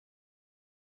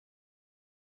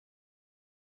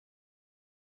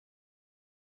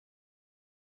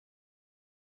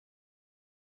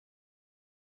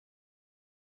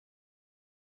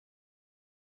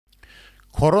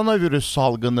Koronavirüs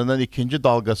salgınının ikinci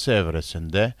dalgası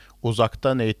evresinde,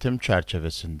 uzaktan eğitim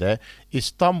çerçevesinde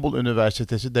İstanbul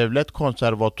Üniversitesi Devlet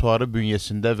Konservatuvarı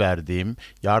bünyesinde verdiğim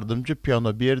Yardımcı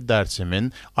Piyano I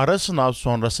dersimin ara sınav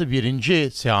sonrası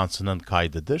birinci seansının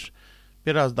kaydıdır.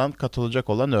 Birazdan katılacak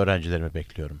olan öğrencilerimi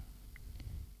bekliyorum.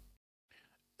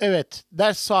 Evet,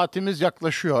 ders saatimiz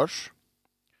yaklaşıyor.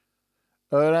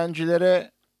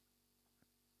 Öğrencilere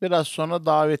biraz sonra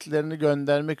davetlerini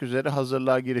göndermek üzere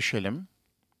hazırlığa girişelim.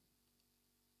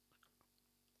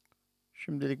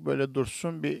 Şimdilik böyle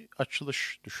dursun, bir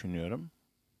açılış düşünüyorum.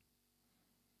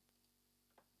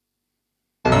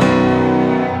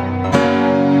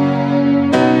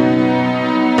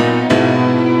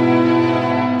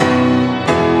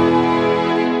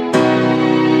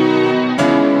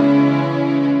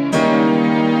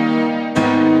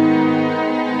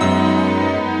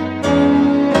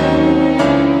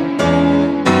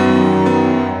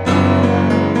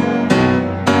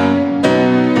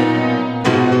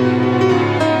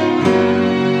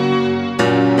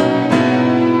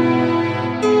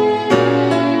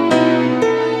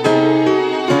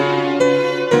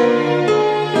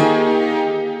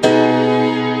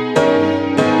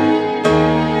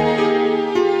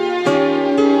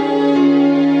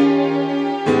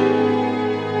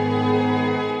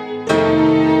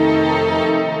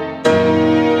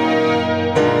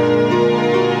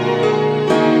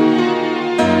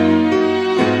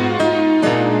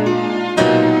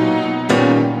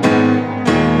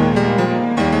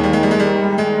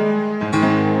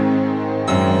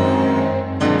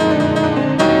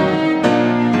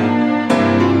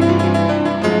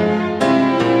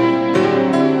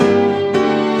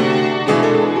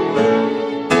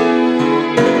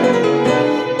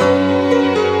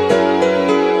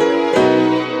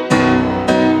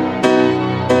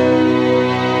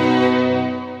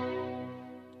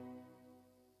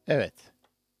 Evet.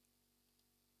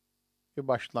 Bir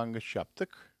başlangıç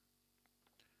yaptık.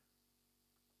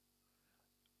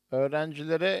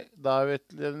 Öğrencilere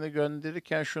davetlerini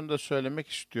gönderirken şunu da söylemek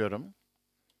istiyorum.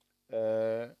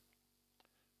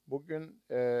 Bugün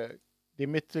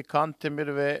Dimitri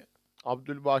Kantemir ve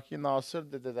Abdülbaki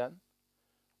Nasır Dede'den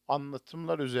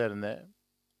anlatımlar üzerine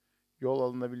yol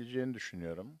alınabileceğini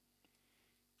düşünüyorum.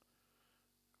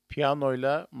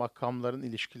 Piyanoyla makamların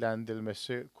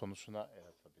ilişkilendirilmesi konusuna el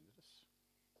atabiliriz.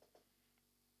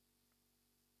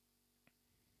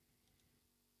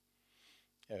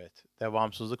 Evet,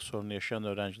 devamsızlık sorunu yaşayan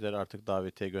öğrencileri artık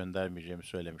davetiye göndermeyeceğimi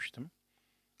söylemiştim.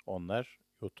 Onlar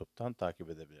YouTube'dan takip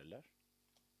edebilirler.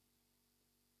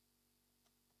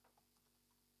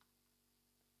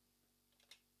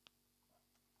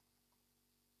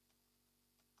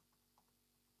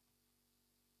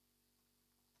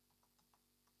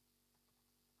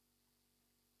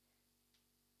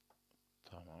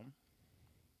 Tamam.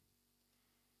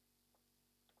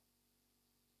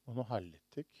 Onu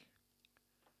hallettik.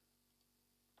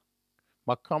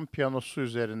 Makam piyanosu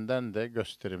üzerinden de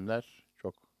gösterimler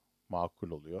çok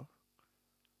makul oluyor.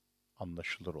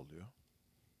 Anlaşılır oluyor.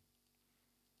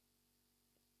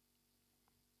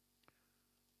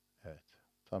 Evet.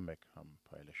 Tam ekran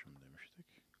paylaşım demiştik.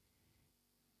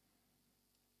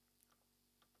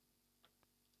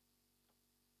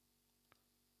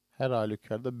 Her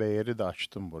halükarda B'yeri de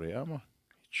açtım buraya ama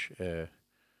hiç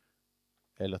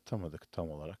el atamadık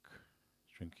tam olarak.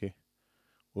 Çünkü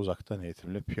uzaktan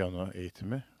eğitimle piyano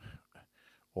eğitimi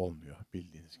olmuyor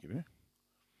bildiğiniz gibi.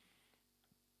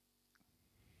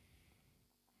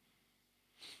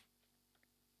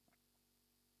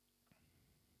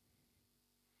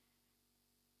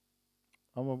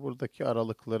 Ama buradaki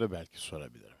aralıkları belki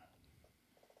sorabilirim.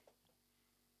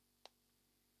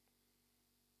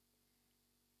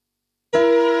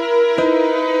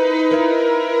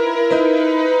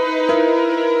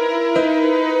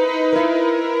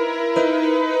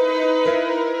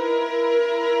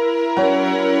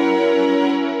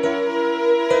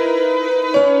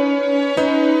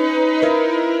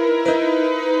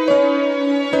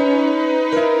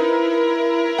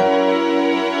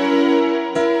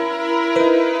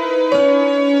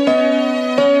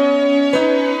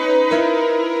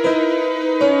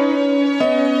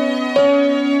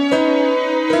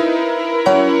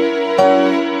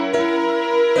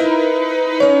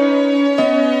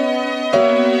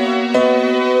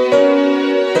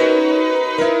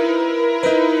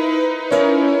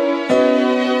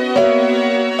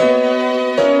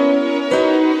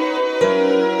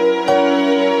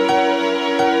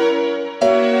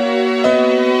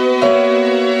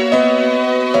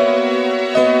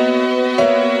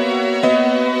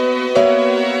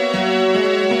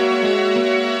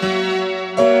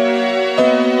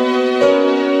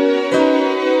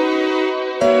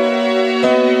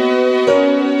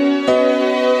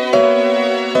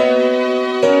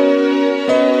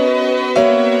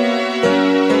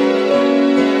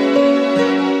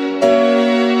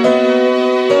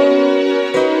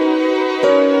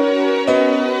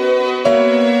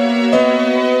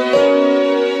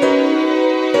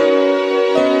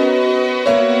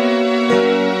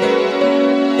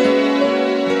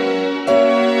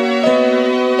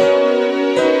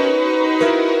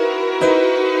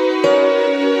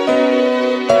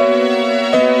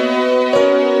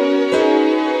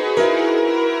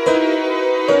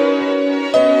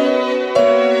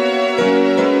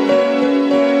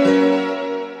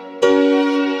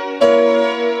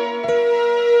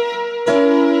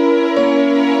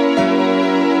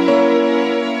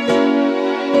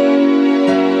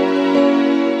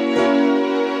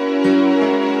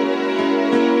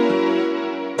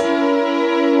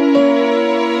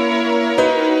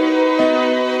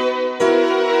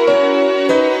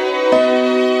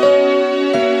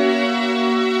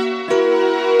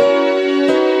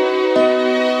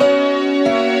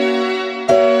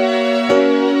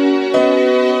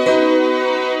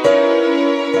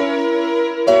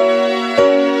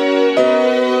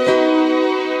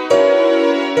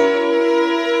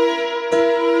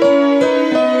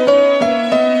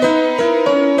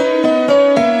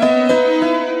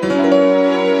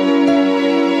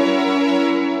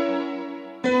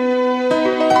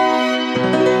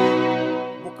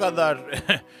 kadar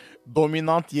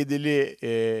dominant yedili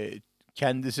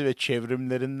kendisi ve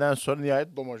çevrimlerinden sonra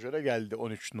nihayet do majöre geldi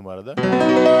 13 numarada.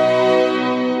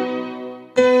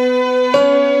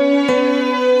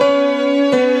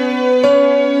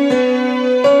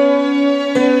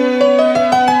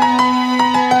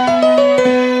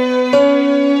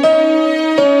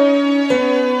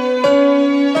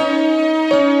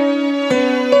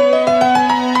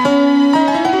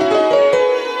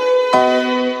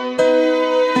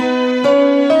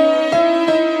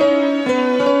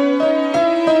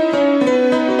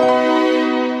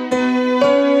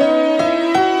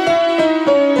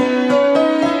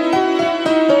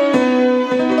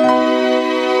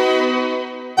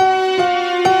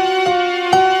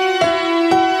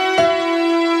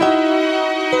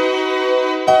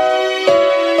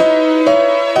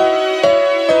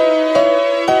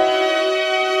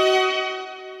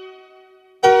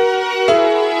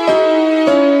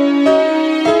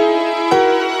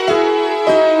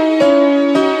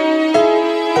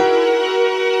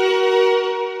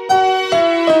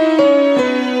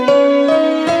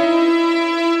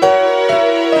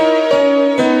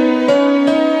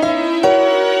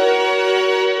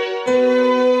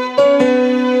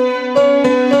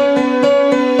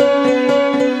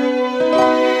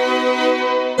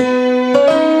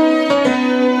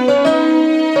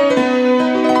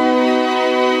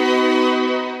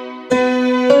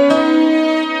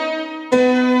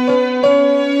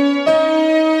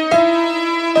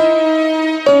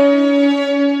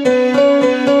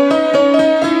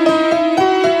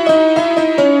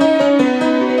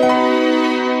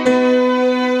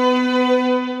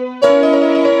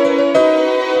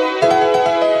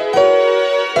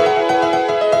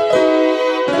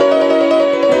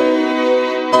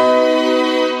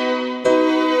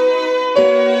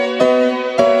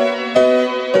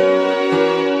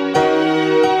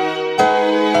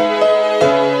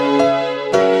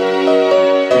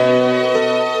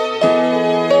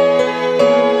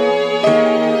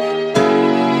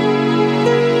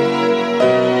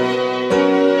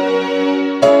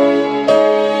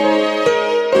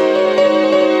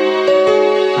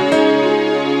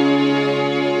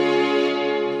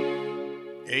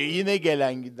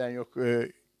 Gelen giden yok.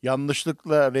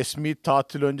 Yanlışlıkla resmi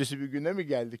tatil öncesi bir güne mi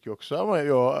geldik yoksa, ama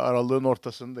yok, aralığın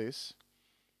ortasındayız.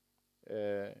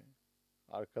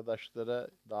 Arkadaşlara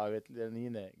davetlerini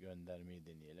yine göndermeyi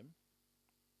deneyelim.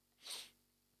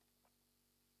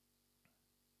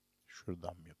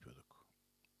 Şuradan mı yapıyorduk?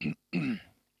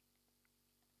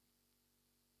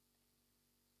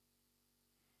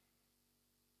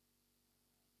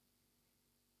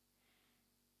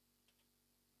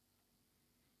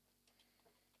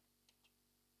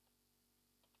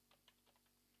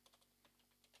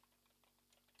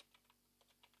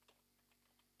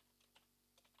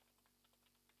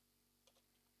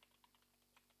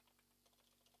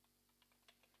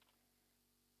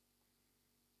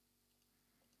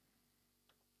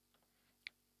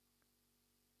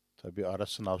 Tabii ara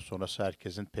sınav sonrası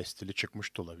herkesin pestili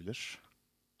çıkmış da olabilir.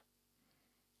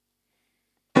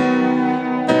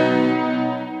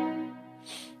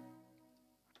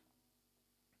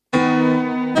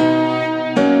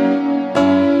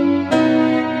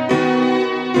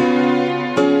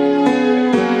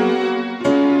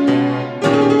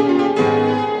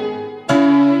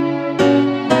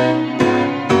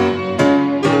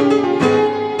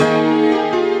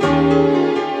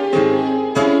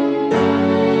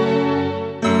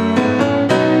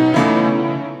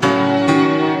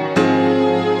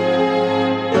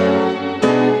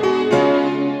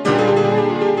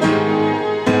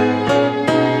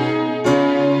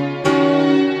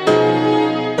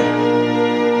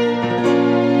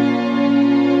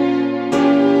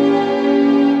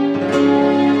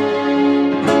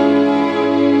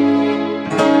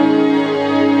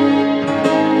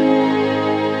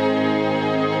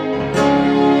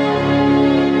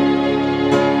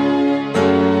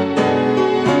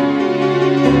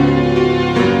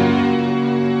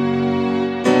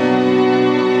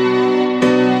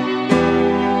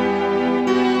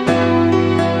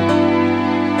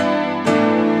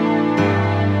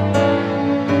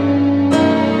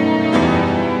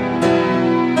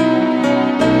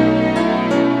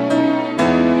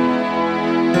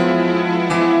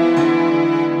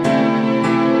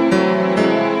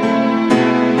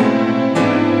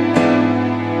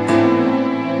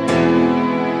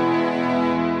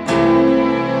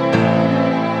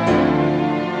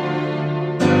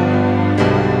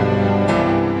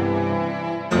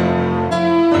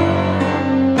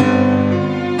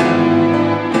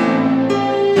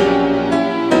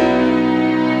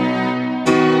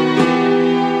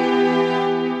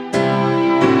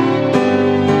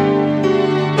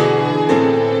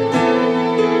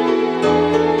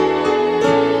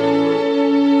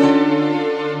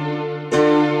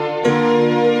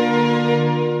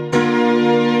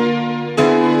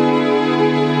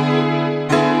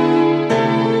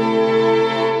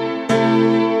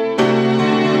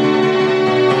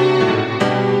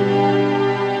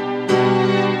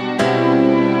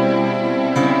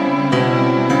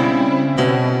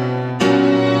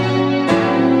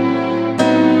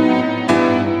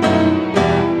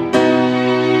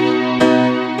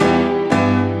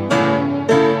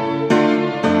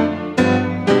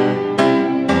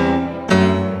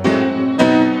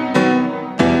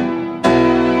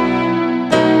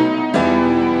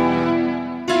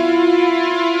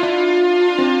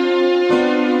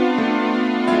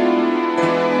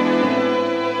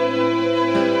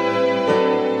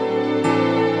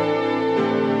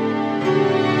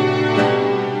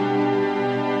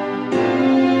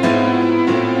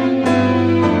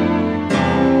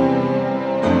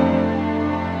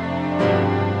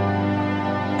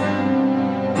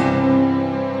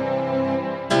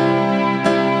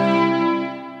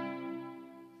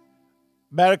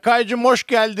 Berkaycığım hoş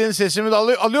geldin. Sesimi de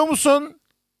alıyor musun?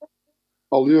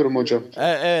 Alıyorum hocam.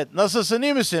 Evet. Nasılsın?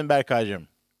 İyi misin Berkaycığım?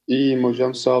 İyiyim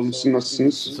hocam. Sağ olun. Siz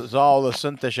nasılsınız? Sağ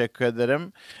olasın. Teşekkür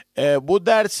ederim. Bu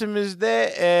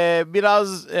dersimizde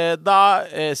biraz daha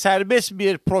serbest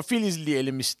bir profil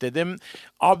izleyelim istedim.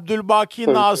 Abdülbaki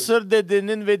Tabii. Nasır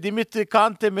Dede'nin ve Dimitri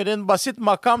Kantemir'in basit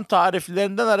makam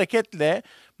tariflerinden hareketle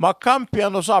makam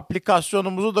piyanosu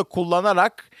aplikasyonumuzu da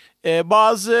kullanarak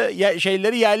bazı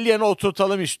şeyleri yerli yerine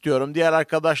oturtalım istiyorum. Diğer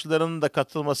arkadaşlarının da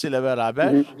katılmasıyla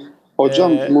beraber. Hı hı.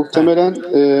 Hocam muhtemelen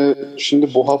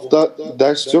şimdi bu hafta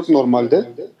ders yok normalde.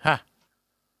 Heh.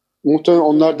 Muhtemelen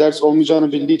onlar ders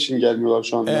olmayacağını bildiği için gelmiyorlar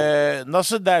şu anda.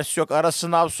 Nasıl ders yok? Ara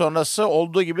sınav sonrası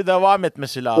olduğu gibi devam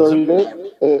etmesi lazım. Öyle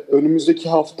önümüzdeki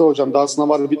hafta hocam daha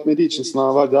sınavlar bitmediği için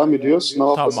sınavlar devam ediyor. Sınav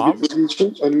haftası Tamam. bitmediği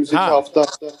için önümüzdeki hafta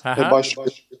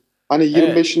başlıyor. Hani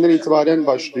 25'inden itibaren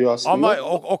başlıyor aslında. Ama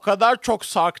o kadar çok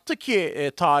sarktı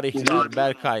ki tarihler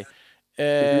Berkay.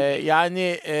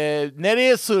 Yani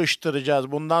nereye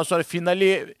sığıştıracağız? Bundan sonra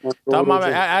finali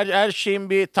tamamen her şeyin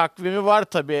bir takvimi var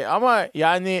tabii ama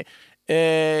yani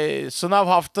sınav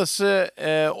haftası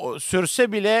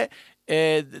sürse bile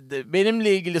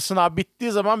benimle ilgili sınav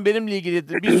bittiği zaman benimle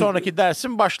ilgili bir sonraki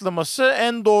dersin başlaması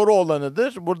en doğru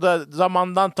olanıdır. Burada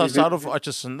zamandan tasarruf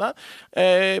açısından.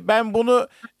 Ben bunu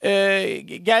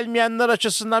gelmeyenler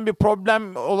açısından bir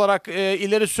problem olarak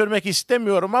ileri sürmek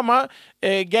istemiyorum ama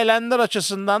gelenler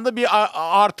açısından da bir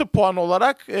artı puan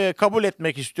olarak kabul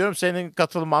etmek istiyorum. Senin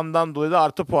katılmandan dolayı da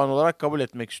artı puan olarak kabul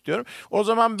etmek istiyorum. O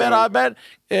zaman beraber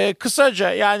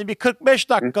kısaca yani bir 45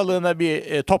 dakikalığına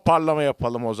bir toparlama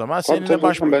yapalım o zaman. Seninle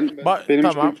benim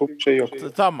tamam. çok şey yok.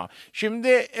 Tamam.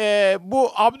 Şimdi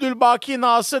bu Abdülbaki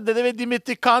Nasır Dede ve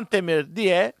Dimitri Kantemir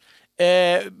diye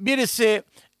birisi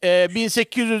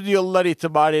 1800'lü yıllar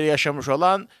itibariyle yaşamış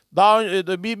olan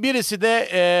birisi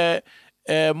de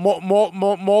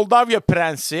Moldavya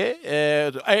Prensi,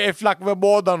 Eflak ve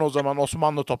Boğdan o zaman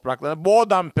Osmanlı topraklarında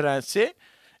Boğdan Prensi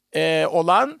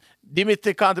olan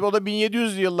Dimitri Kantemir, o da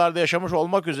 1700'lü yıllarda yaşamış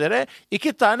olmak üzere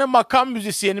iki tane makam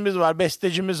müzisyenimiz var,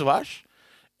 bestecimiz var.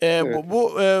 Evet.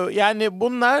 Yani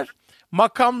bunlar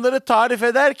makamları tarif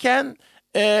ederken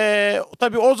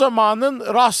tabii o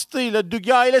zamanın rastıyla,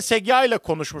 dügâyla, segâyla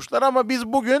konuşmuşlar ama biz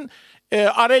bugün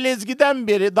Arel-Ezgi'den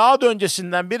beri, daha da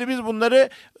öncesinden beri biz bunları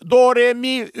do, re,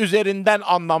 mi üzerinden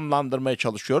anlamlandırmaya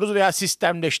çalışıyoruz veya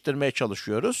sistemleştirmeye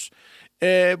çalışıyoruz.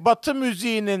 Batı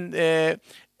müziğinin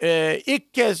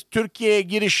ilk kez Türkiye'ye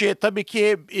girişi tabii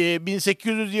ki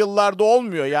 1800 yıllarda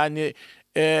olmuyor. Yani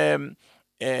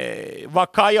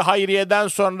Vakayı Hayriye'den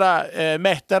sonra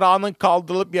Mehtera'nın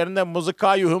kaldırılıp yerine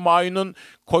Mızıkayı Hümayun'un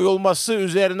koyulması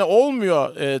üzerine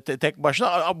olmuyor tek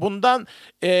başına. Bundan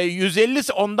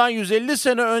 150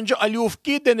 sene önce Ali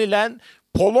Ufki denilen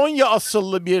Polonya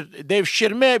asıllı bir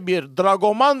devşirme, bir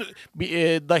dragoman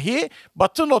dahi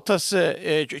Batı notası,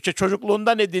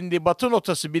 çocukluğundan edindiği Batı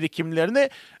notası birikimlerini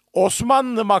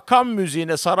Osmanlı makam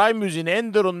müziğine, saray müziğine,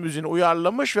 enderun müziğine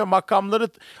uyarlamış ve makamları,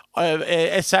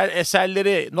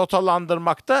 eserleri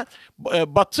notalandırmakta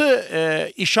Batı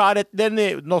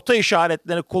nota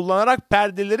işaretlerini kullanarak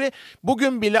perdeleri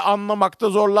bugün bile anlamakta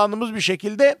zorlandığımız bir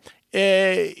şekilde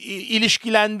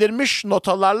ilişkilendirmiş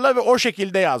notalarla ve o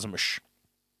şekilde yazmış.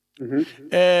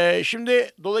 Şimdi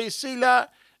dolayısıyla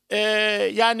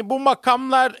yani bu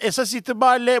makamlar esas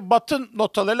itibariyle Batı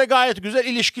notalarıyla gayet güzel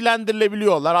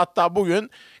ilişkilendirilebiliyorlar. Hatta bugün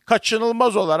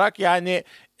kaçınılmaz olarak yani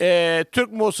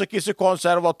Türk Musikisi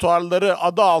Konservatuvarları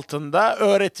adı altında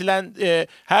öğretilen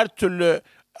her türlü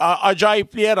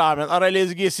acayipliğe rağmen,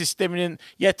 Arel-Ezgi sisteminin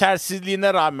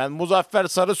yetersizliğine rağmen, Muzaffer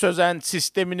Sarı Sözen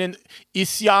sisteminin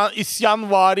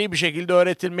isyanvari bir şekilde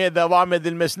öğretilmeye devam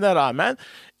edilmesine rağmen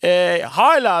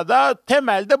hala da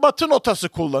temelde Batı notası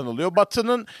kullanılıyor.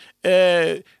 Batı'nın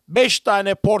 5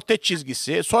 tane porte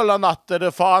çizgisi, sol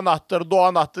anahtarı, fa anahtarı, do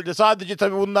anahtarı, sadece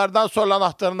tabii bunlardan sol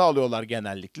anahtarını alıyorlar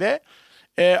genellikle.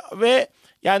 Ve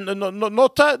yani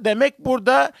nota demek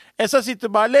burada esas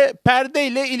itibariyle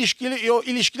perdeyle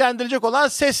ilişkilendirilecek olan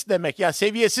ses demek. Yani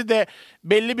seviyesi de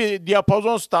belli bir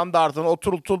diyapazon standartına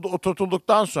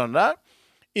oturtulduktan sonra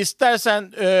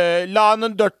istersen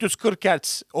La'nın 440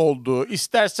 Hz olduğu,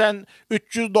 istersen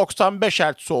 395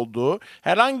 Hz olduğu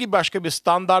herhangi başka bir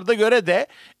standarda göre de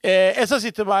esas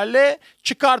itibariyle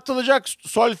çıkartılacak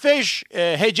solfej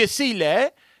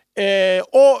hecesiyle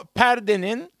o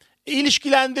perdenin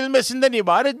ilişkilendirilmesinden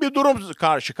ibaret bir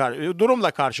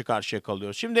durumla karşı karşıya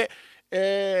kalıyoruz. Şimdi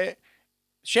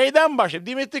şeyden başlayayım,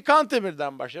 Dimitri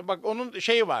Kantemir'den başlayayım. Bak onun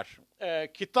şeyi var.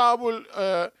 Kitabul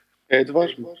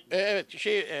var mı? Evet,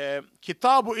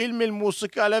 Kitabu İlmil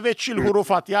Musiki Aleveçil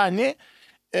Hurufat, yani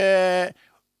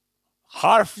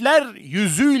harfler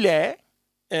yüzüyle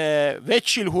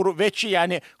veçi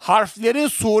yani harflerin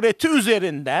sureti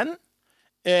üzerinden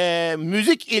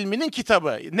müzik ilminin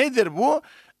kitabı. Nedir bu?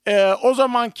 O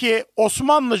zamanki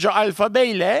Osmanlıca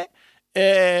alfabeyle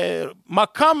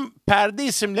makam perde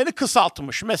isimleri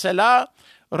kısaltmış. Mesela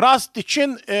rast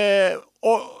için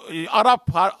o Arap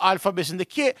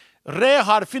alfabesindeki R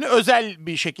harfini özel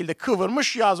bir şekilde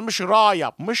kıvırmış, yazmış, ra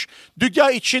yapmış.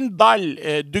 Düga için dal,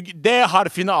 D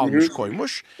harfini almış,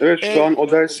 koymuş. Evet, şu an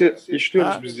o dersi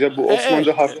işliyoruz biz ya. Bu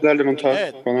Osmanlıca harflerle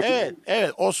nota falan.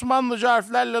 Evet. Osmanlıca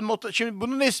harflerle nota. Şimdi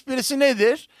bunun esprisi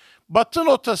nedir? Batı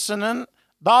notasının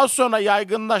daha sonra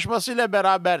yaygınlaşmasıyla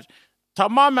beraber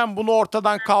tamamen bunu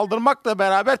ortadan kaldırmakla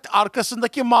beraber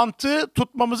arkasındaki mantığı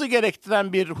tutmamızı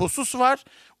gerektiren bir husus var.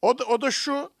 O da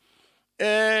şu,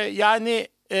 yani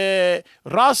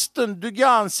rastın,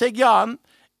 dügağın, segağın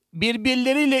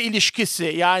birbirleriyle ilişkisi,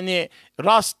 yani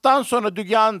rasttan sonra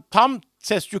dügağın tam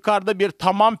ses yukarıda bir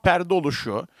tamam perde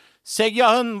oluşu,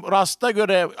 segahın rasta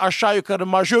göre aşağı yukarı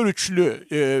majör üçlü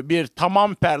bir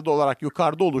tamam perde olarak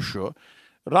yukarıda oluşu,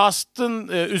 rastın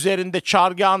üzerinde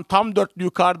çargağın tam dörtlü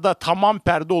yukarıda tamam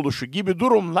perde oluşu gibi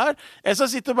durumlar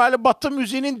esas itibariyle Batı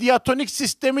müziğinin diatonik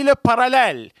sistemiyle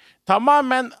paralel,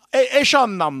 tamamen eş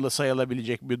anlamlı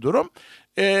sayılabilecek bir durum.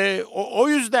 O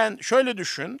yüzden şöyle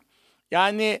düşün,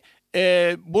 yani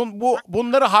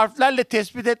bunları harflerle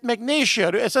tespit etmek ne işe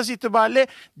yarıyor? Esas itibariyle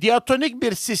diatonik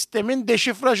bir sistemin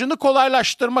deşifrajını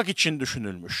kolaylaştırmak için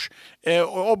düşünülmüş.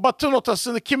 O Batı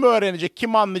notasını kim öğrenecek,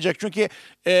 kim anlayacak? Çünkü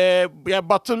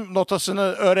Batı notasını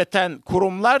öğreten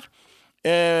kurumlar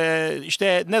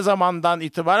işte ne zamandan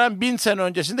itibaren 1000 sene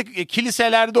öncesinde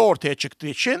kiliselerde ortaya çıktığı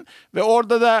için ve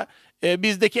orada da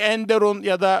bizdeki Enderun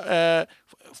ya da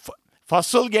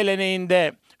fasıl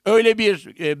geleneğinde öyle bir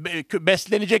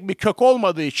beslenecek bir kök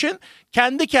olmadığı için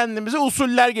kendi kendimize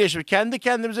usuller geliştirdik. Kendi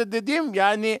kendimize dediğim,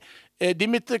 yani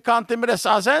Dimitri Kantemir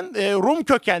esasen Rum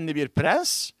kökenli bir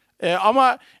prens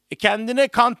ama kendine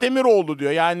Kantemiroğlu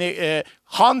diyor. Yani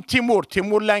Han Timur,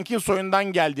 Timur Lenk'in soyundan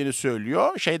geldiğini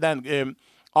söylüyor.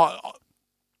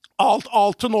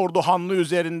 Altın Ordu Hanlığı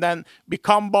üzerinden bir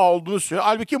kan bağı olduğunu söylüyor.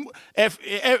 Halbuki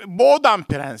Boğdan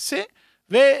prensi.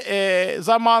 Ve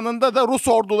zamanında da Rus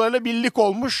ordularıyla birlik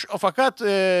olmuş, fakat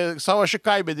savaşı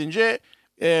kaybedince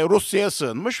Rusya'ya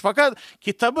sığınmış. Fakat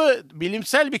kitabı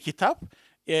bilimsel bir kitap,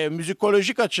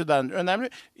 müzikolojik açıdan önemli.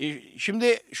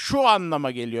 Şimdi şu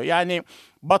anlama geliyor, yani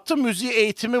Batı müziği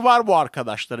eğitimi var bu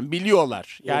arkadaşların,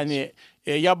 biliyorlar. Yani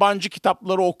yabancı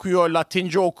kitapları okuyor,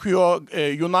 Latince okuyor,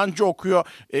 Yunanca okuyor.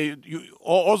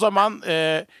 O zaman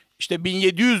işte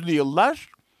 1700'lü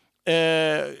yıllar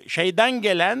şeyden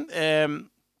gelen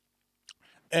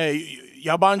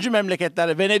yabancı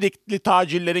memleketlerde Venedikli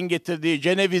tacirlerin getirdiği,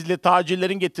 Cenevizli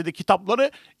tacirlerin getirdiği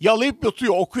kitapları yalayıp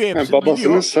yutuyor, okuyor, hepsini babasının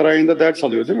biliyor. sarayında ders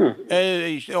alıyor değil mi?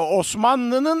 İşte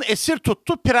Osmanlı'nın esir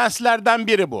tuttuğu prenslerden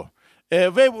biri bu.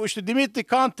 Ve bu işte Dimitri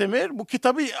Kantemir bu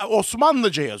kitabı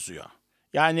Osmanlıca yazıyor.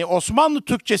 Yani Osmanlı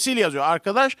Türkçesiyle yazıyor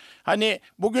arkadaş. Hani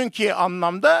bugünkü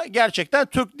anlamda gerçekten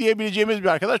Türk diyebileceğimiz bir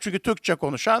arkadaş. Çünkü Türkçe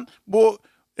konuşan, bu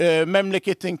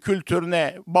memleketin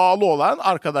kültürüne bağlı olan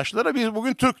arkadaşlara biz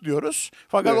bugün Türk diyoruz.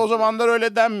 Fakat o zamanlar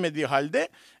öyle denmediği halde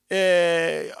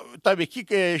tabii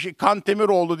ki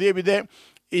Kantemiroğlu diye bir de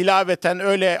ilaveten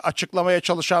öyle açıklamaya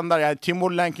çalışanlar, yani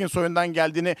Timur Lenk'in soyundan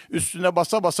geldiğini üstüne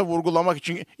basa basa vurgulamak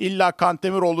için illa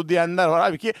Kantemiroğlu diyenler var.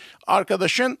 Halbuki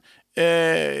arkadaşın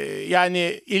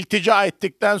yani iltica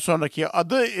ettikten sonraki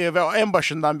adı ve en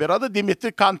başından beri adı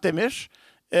Dimitri Kantemir.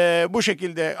 Bu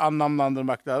şekilde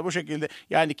anlamlandırmak lazım. Bu şekilde,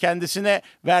 yani kendisine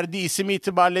verdiği isim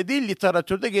itibariyle değil,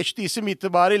 literatürde geçtiği isim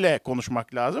itibariyle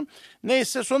konuşmak lazım.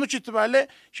 Neyse, sonuç itibariyle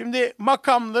şimdi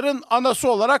makamların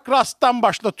anası olarak rasttan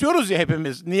başlatıyoruz ya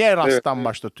hepimiz. Niye rasttan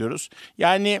başlatıyoruz?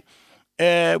 Yani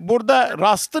burada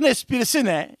rastın esprisi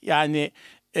ne? Yani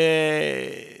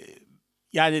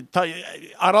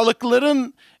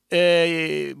aralıkların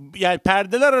yani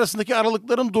perdeler arasındaki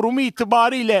aralıkların durumu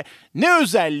itibariyle ne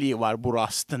özelliği var bu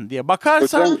rastın diye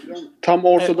bakarsan, hocam, tam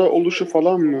ortada oluşu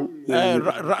falan mı? Yani.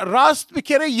 Rast bir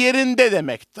kere yerinde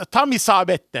demek. Tam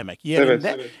isabet demek,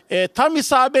 yerinde. Evet. Tam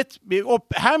isabet,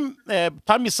 hem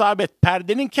tam isabet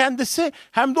perdenin kendisi,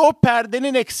 hem de o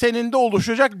perdenin ekseninde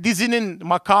oluşacak dizinin,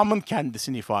 makamın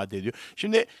kendisini ifade ediyor.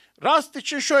 Şimdi rast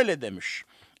için şöyle demiş.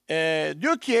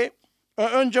 Diyor ki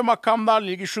önce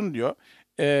makamlarla ilgili şunu diyor.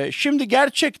 Şimdi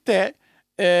gerçekte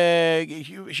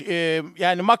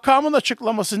yani makamın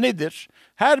açıklaması nedir?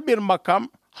 Her bir makam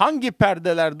hangi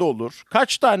perdelerde olur?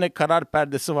 Kaç tane karar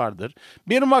perdesi vardır?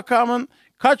 Bir makamın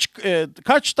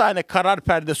kaç tane karar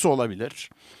perdesi olabilir?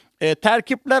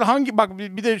 Terkipler hangi, bak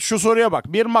bir de şu soruya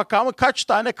bak. Bir makamın kaç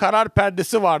tane karar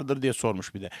perdesi vardır diye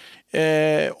sormuş bir de.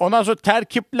 Ondan sonra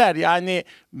terkipler, yani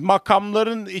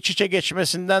makamların iç içe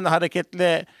geçmesinden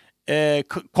hareketle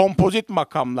kompozit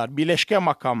makamlar, bileşke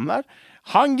makamlar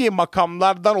hangi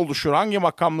makamlardan oluşur, hangi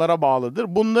makamlara bağlıdır?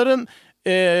 Bunların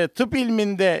tıp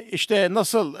ilminde işte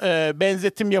nasıl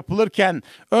benzetim yapılırken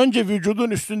önce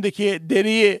vücudun üstündeki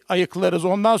deriyi ayıklarız,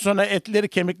 ondan sonra etleri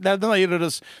kemiklerden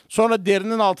ayırırız, sonra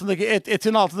derinin altındaki et,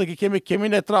 etin altındaki kemik,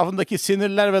 kemiğin etrafındaki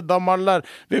sinirler ve damarlar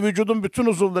ve vücudun bütün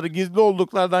uzuvları gizli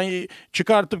olduklardan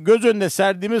çıkartıp göz önüne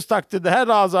serdiğimiz takdirde her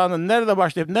azanın nerede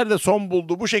başlayıp nerede son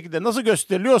bulduğu bu şekilde nasıl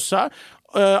gösteriliyorsa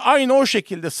aynı o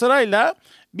şekilde sırayla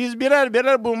biz birer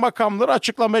birer bu makamları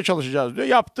açıklamaya çalışacağız diyor.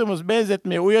 Yaptığımız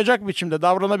benzetmeye uyacak biçimde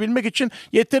davranabilmek için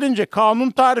yeterince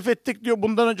kanun tarif ettik diyor.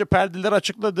 Bundan önce perdeleri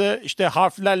açıkladı. İşte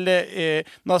harflerle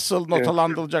nasıl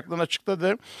notalandırılacaklarını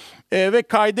açıkladı. Ve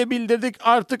kayda bildirdik.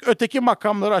 Artık öteki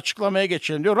makamları açıklamaya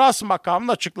geçelim diyor. Ras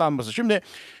makamının açıklanması. Şimdi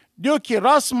diyor ki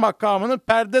ras makamının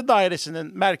perde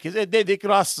dairesinin merkezi, dedik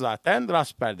ras zaten,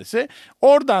 ras perdesi.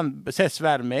 Oradan ses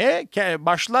vermeye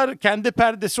başlar, kendi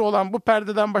perdesi olan bu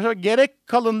perdeden başlar. Gerek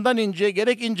kalından inceye,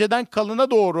 gerek inceden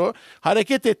kalına doğru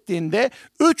hareket ettiğinde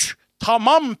 3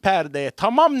 tamam perdeye.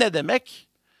 Tamam ne demek?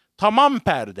 Tamam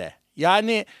perde.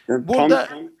 Yani burada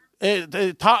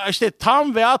işte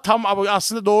tam veya tam,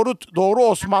 aslında doğru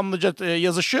Osmanlıca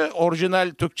yazışı,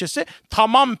 orijinal Türkçesi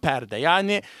tamam perde.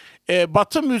 Yani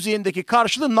Batı müziğindeki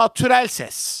karşılığı natürel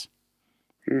ses.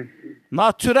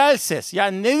 Natürel ses.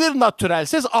 Yani nedir natürel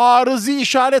ses? Arızi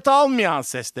işaret almayan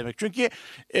ses demek. Çünkü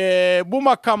bu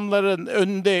makamların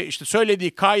önünde işte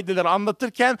söylediği kaideleri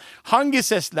anlatırken hangi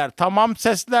sesler tamam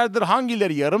seslerdir,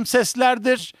 hangileri yarım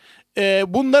seslerdir,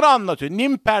 bunları anlatıyor.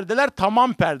 Nim perdeler,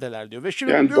 tamam perdeler diyor. Ve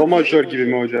şimdi yani do majör gibi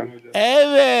mi hocam?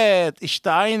 Evet,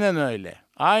 işte aynen öyle.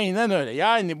 Aynen öyle.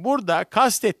 Yani burada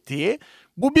kastettiği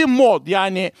bu bir mod,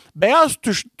 yani beyaz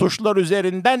tuşlar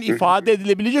üzerinden ifade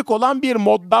edilebilecek olan bir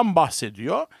moddan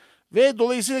bahsediyor. Ve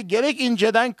dolayısıyla gerek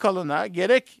inceden kalına,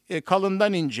 gerek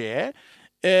kalından inceye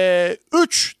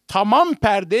 3 tamam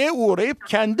perdeye uğrayıp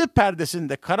kendi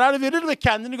perdesinde karar verir ve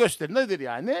kendini gösterir. Nedir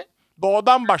yani?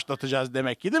 Doğudan başlatacağız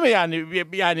demek ki, değil mi?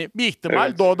 Yani bir ihtimal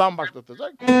evet. Doğudan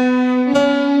başlatacak.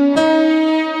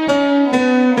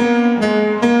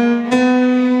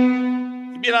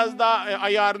 Biraz daha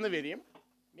ayarını vereyim.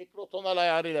 Mikrotonal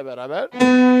ayarıyla beraber.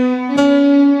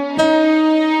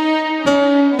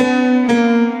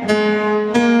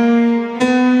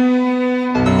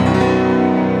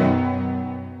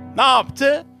 Ne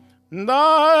yaptı?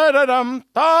 Dararam,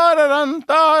 tararan,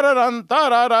 tararan,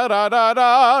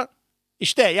 tarararara.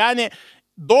 İşte yani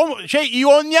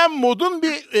İyonyen modun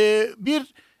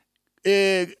bir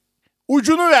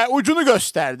ucunu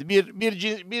gösterdi.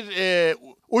 Bir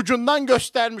ucundan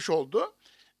göstermiş oldu.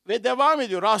 Ve devam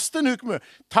ediyor. Rastın hükmü.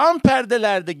 Tam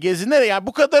perdelerde gezinerek, yani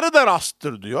bu kadarı da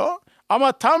rasttır diyor.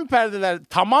 Ama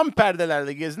tamam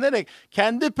perdelerde gezinerek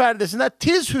kendi perdesine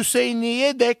tiz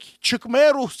Hüseyniye dek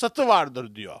çıkmaya ruhsatı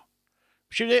vardır diyor.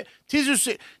 Şimdi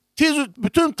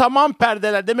bütün tamam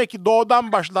perdeler, demek ki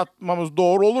doğudan başlatmamız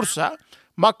doğru olursa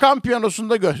makam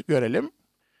piyanosunda görelim.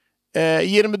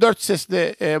 24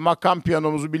 sesli makam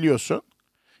piyanomuzu biliyorsun.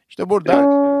 İşte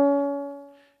burada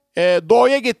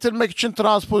doğuya getirmek için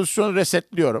transpozisyonu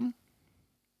resetliyorum.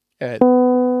 Evet.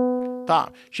 Tamam.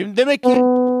 Şimdi demek ki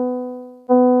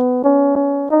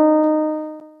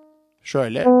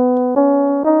şöyle.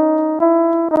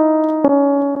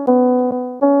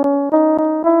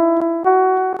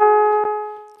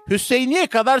 Hüseyniye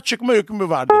kadar çıkma hükmü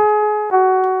vardı.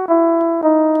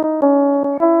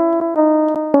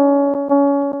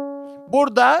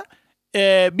 Burada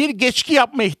bir geçki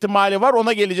yapma ihtimali var.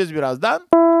 Ona geleceğiz birazdan.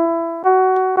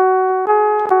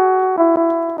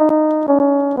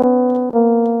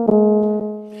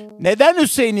 Neden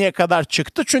Hüseyniye kadar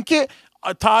çıktı? Çünkü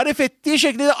tarif ettiği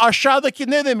şekilde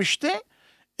aşağıdaki ne demişti?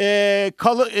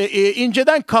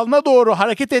 İnceden kalına doğru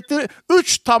hareket etti.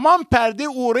 3 tamam perde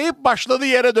uğrayıp başladığı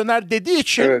yere döner dediği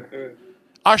için evet.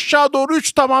 Aşağı doğru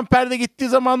 3 tamam perde gittiği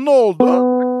zaman ne oldu?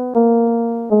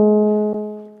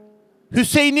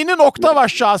 Hüseyni'nin oktav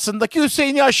aşağısındaki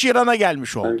Hüseyni aşirana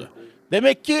gelmiş oldu.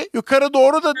 Demek ki yukarı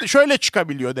doğru da şöyle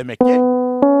çıkabiliyor demek ki.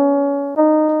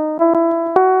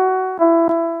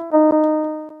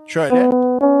 Şöyle.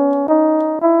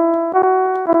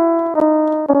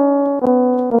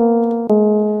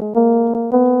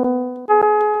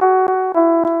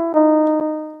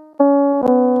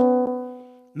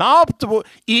 Ne yaptı bu?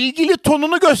 İlgili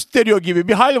tonunu gösteriyor gibi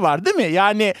bir hal var, değil mi?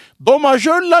 Yani do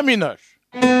majör, la minör.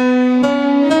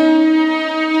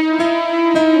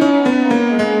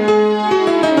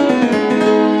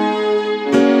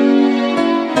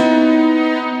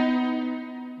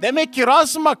 Demek ki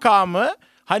ras makamı,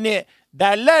 hani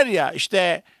derler ya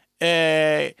işte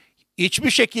hiçbir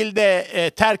şekilde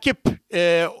terkip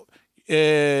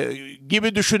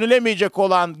gibi düşünülemeyecek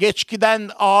olan, geçkiden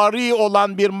ari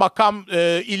olan bir makam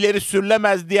ileri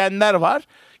sürülemez diyenler var.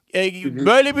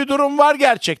 Böyle bir durum var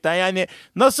gerçekten. Yani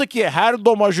nasıl ki her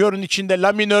do majörün içinde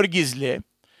la minör gizli,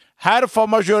 her fa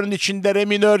majörün içinde re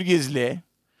minör gizli,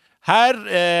 her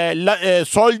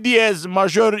sol diyez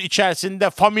majör içerisinde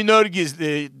fa minör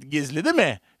gizli değil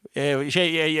mi?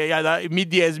 Ya da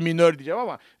mi diyez minör diyeceğim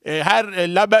ama her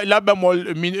la bemol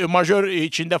majör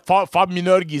içinde fa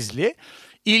minör gizli.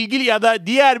 İlgili ya da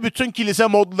diğer bütün kilise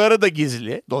modları da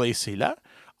gizli dolayısıyla.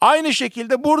 Aynı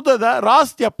şekilde burada da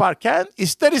rast yaparken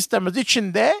ister istemez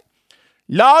içinde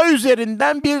la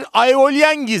üzerinden bir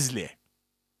aeolyen gizli.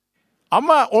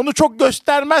 Ama onu çok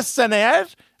göstermezsen eğer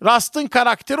rastın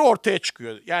karakteri ortaya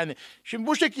çıkıyor. Yani şimdi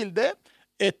bu şekilde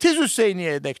Tiz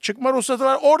Hüseyniye'ye dek çıkma ruhsatı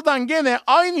var. Oradan gene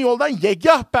aynı yoldan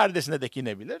yegah perdesine dek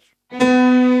inebilir.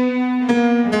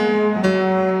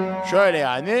 Şöyle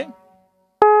yani.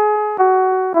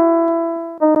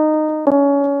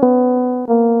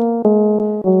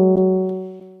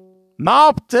 Ne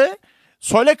yaptı?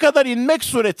 Sol'e kadar inmek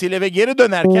suretiyle ve geri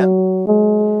dönerken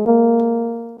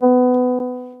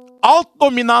alt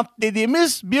dominant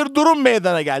dediğimiz bir durum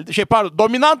meydana geldi.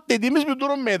 Dominant dediğimiz bir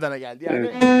durum meydana geldi. Yani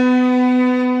evet.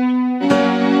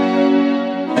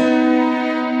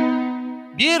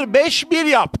 1-5-1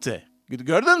 yaptı.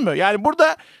 Gördün mü? Yani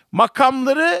burada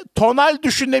makamları tonal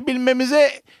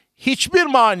düşünebilmemize hiçbir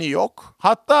mani yok.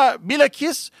 Hatta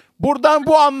bilakis buradan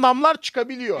bu anlamlar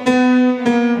çıkabiliyor.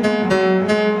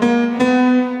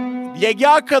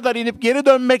 Yegâ kadar inip geri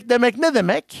dönmek demek ne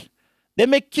demek?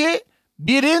 Demek ki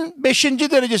 1'in 5.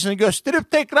 derecesini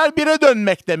gösterip tekrar 1'e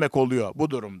dönmek demek oluyor bu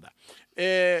durumda.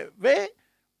 Ve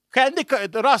kendi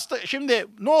rastı, şimdi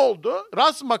ne oldu?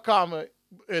 Rast makamı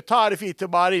tarifi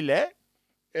itibariyle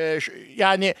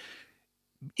yani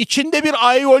içinde bir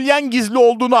aeolyen gizli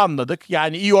olduğunu anladık.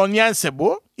 Yani iyonyense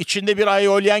bu. İçinde bir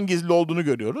aeolyen gizli olduğunu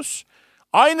görüyoruz.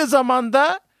 Aynı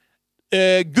zamanda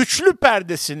güçlü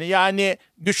perdesini, yani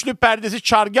güçlü perdesi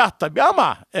çargah tabii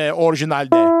ama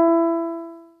orijinalde.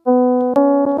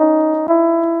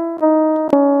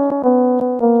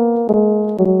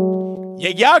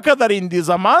 Yegâ kadar indiği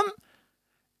zaman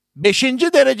 5.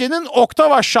 derecenin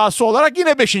oktav aşağısı olarak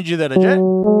yine 5. derece.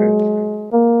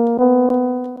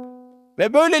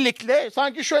 Ve böylelikle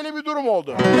sanki şöyle bir durum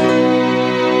oldu.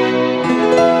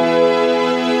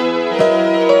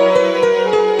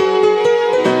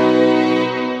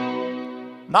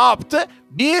 Ne yaptı?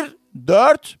 1,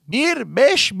 4, 1,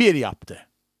 5, 1 yaptı.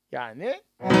 Yani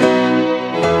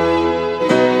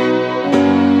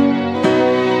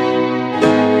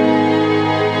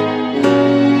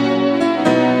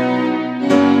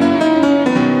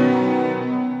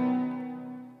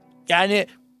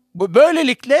bu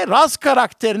böylelikle rast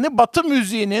karakterini Batı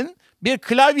müziğinin bir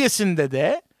klavyesinde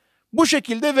de bu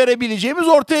şekilde verebileceğimiz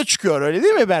ortaya çıkıyor, öyle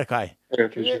değil mi Berkay?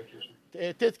 Evet hocam.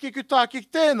 Tetkik-ü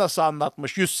Tahkik'te nasıl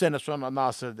anlatmış 100 sene sonra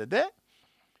Nasır Dede?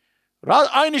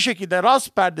 Aynı şekilde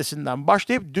rast perdesinden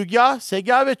başlayıp dügah,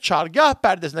 segah ve çargah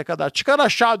perdesine kadar çıkar,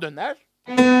 aşağı döner.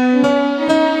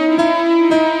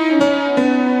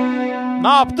 Ne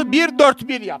yaptı?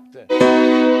 1-4-1 yaptı.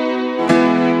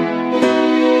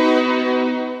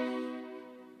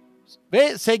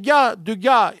 Ve segah,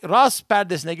 dügah, rast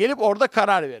perdesine gelip orada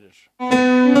karar verir.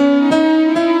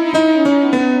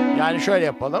 Yani şöyle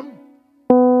yapalım.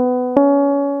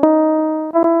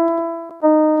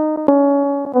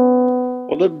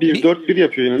 O da 1-4-1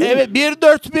 yapıyor yine değil mi? Evet,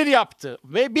 1-4-1 yaptı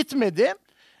ve bitmedi.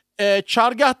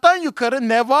 Çargahtan yukarı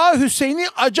Neva Hüseyin'i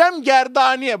Acem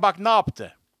Gerdaniye, bak ne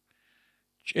yaptı?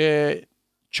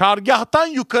 Çargahtan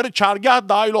yukarı, çargah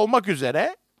dahil olmak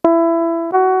üzere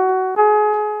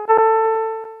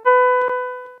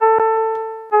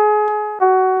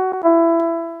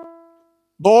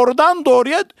doğrudan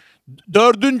doğruya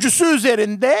dördüncüsü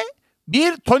üzerinde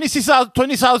bir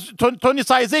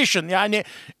tonicization, yani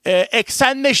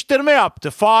eksenleştirme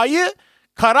yaptı. Fa'yı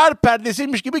karar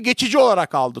perdesiymiş gibi geçici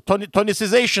olarak aldı.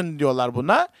 Tonicization diyorlar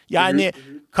buna. Yani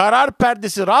karar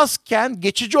perdesi rastken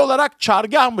geçici olarak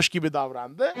çargahmış gibi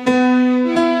davrandı.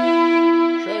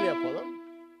 Şöyle yapalım.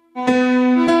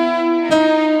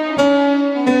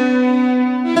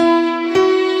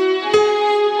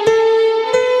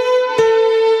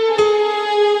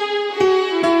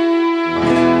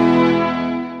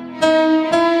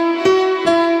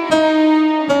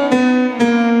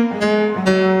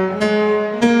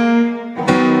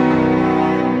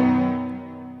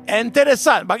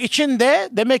 Enteresan. Bak içinde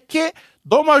demek ki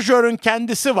do majörün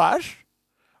kendisi var.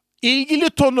 İlgili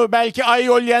tonu belki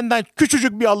Aeolien'den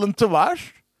küçücük bir alıntı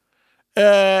var.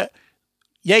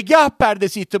 Yegah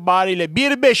perdesi itibariyle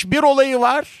 1-5-1 olayı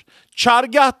var.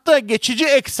 Çargahta geçici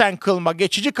eksen kılma,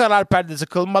 geçici karar perdesi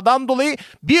kılmadan dolayı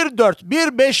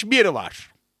 1-4-1-5-1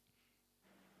 var.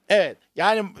 Evet,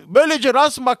 yani böylece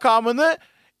rast makamını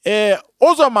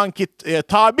o zamanki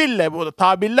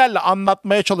tabirlerle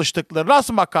anlatmaya çalıştıkları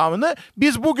rast makamını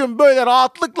biz bugün böyle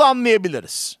rahatlıkla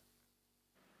anlayabiliriz.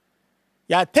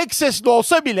 Yani tek sesli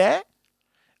olsa bile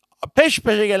peş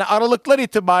peşe gelen aralıklar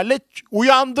itibariyle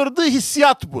uyandırdığı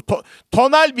hissiyat bu.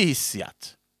 Tonal bir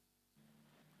hissiyat.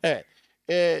 Evet.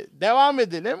 Devam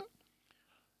edelim.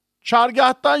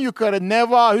 Çargahtan yukarı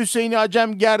Neva, Hüseyin'i,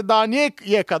 Acem,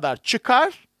 Gerdaniye'ye kadar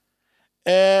çıkar.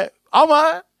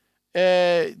 Ama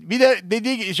bir de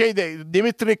dediği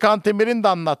Dimitri Kantemir'in de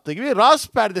anlattığı gibi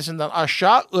rast perdesinden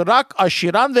aşağı Irak,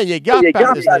 Aşiran ve Yegah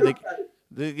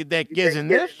perdesinde de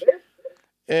gezinir.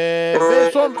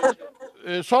 Ve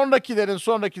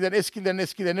sonrakilerin,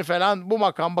 eskilerini falan bu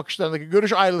makam bakışlarındaki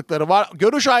görüş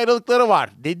ayrılıkları var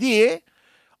dediği,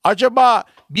 acaba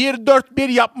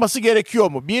 1-4-1 yapması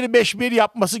gerekiyor mu? 1-5-1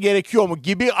 yapması gerekiyor mu?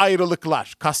 Gibi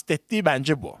ayrılıklar. Kastettiği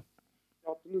bence bu.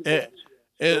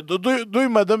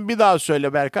 Duymadım. Bir daha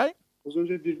söyle Berkay. Az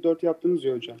önce 1-4 yaptınız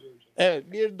ya hocam. Evet.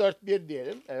 1-4-1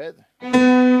 diyelim. Evet.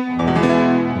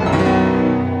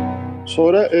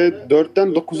 Sonra 4'ten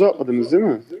 9'a atladınız değil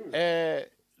mi?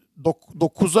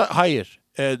 9'a hayır.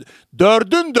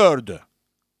 4'ün 4'ü.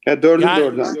 Ya 4'ün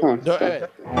 4'ü. Tamam. Evet.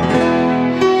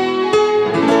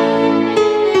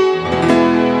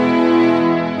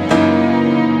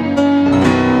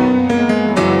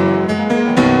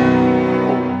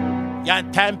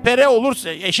 Yani tempere olursa,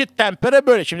 eşit tempere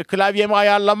böyle. Şimdi klavyemi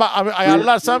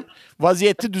ayarlarsam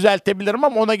vaziyeti düzeltebilirim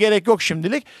ama ona gerek yok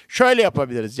şimdilik. Şöyle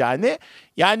yapabiliriz yani.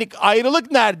 Yani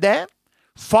ayrılık nerede?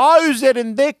 Fa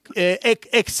üzerinde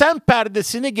eksen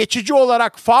perdesini geçici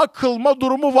olarak fa kılma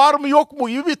durumu var mı yok mu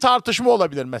gibi bir tartışma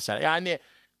olabilir mesela. Yani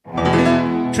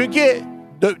çünkü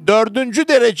dördüncü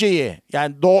dereceyi,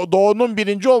 yani doğunun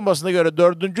birinci olmasına göre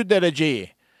dördüncü dereceyi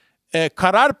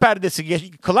karar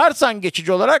perdesi kılarsan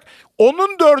geçici olarak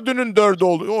onun dördünün dördü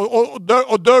oluyor.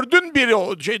 O dördün biri,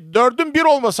 dördün bir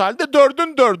olması halde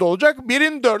dördün dördü olacak.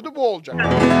 Birin dördü bu olacak.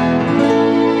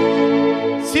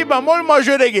 Si bemol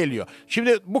majöre geliyor.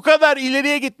 Şimdi bu kadar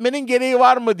ileriye gitmenin gereği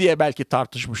var mı diye belki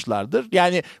tartışmışlardır.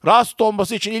 Yani rast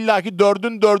olması için illaki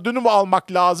dördün dördünü mü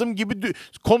almak lazım gibi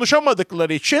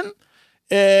konuşamadıkları için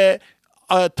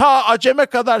ta aceme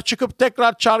kadar çıkıp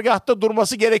tekrar çargahta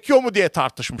durması gerekiyor mu diye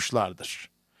tartışmışlardır.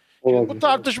 Şimdi bu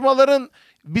tartışmaların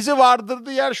bizi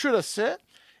vardırdığı yer şurası.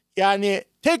 Yani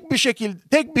tek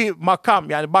bir makam,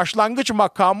 yani başlangıç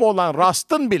makamı olan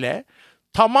rastın bile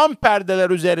tamam perdeler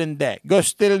üzerinde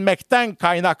gösterilmekten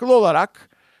kaynaklı olarak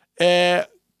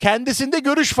kendisinde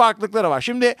görüş farklılıkları var.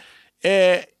 Şimdi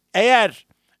eğer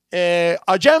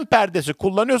acem perdesi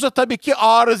kullanıyorsa tabii ki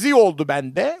arızi oldu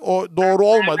bende. O doğru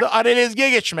olmadı. Arel-Ezgi'ye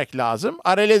geçmek lazım.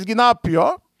 Arel-Ezgi ne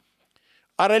yapıyor?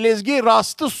 Arel-Ezgi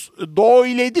rastı do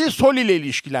ile değil sol ile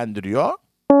ilişkilendiriyor.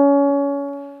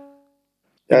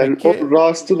 Yani o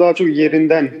rastı daha çok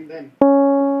yerinden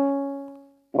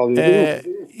alıyor değil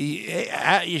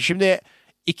mi? Şimdi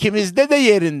ikimizde de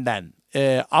yerinden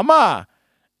ama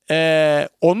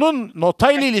onun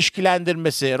notayla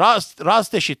ilişkilendirmesi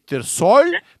rast eşittir sol,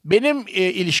 benim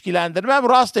ilişkilendirmem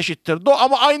rast eşittir do,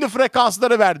 ama aynı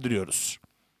frekansları verdiriyoruz.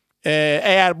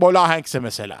 Eğer bol ahenkse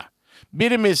mesela.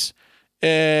 Birimiz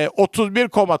 31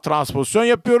 koma transpozisyon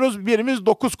yapıyoruz, birimiz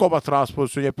 9 koma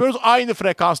transpozisyon yapıyoruz. Aynı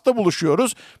frekansta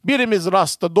buluşuyoruz. Birimiz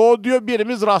rasta do diyor,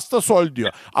 birimiz rasta sol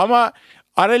diyor. Ama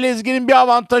Arel-Ezgi'nin bir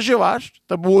avantajı var.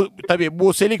 Tabii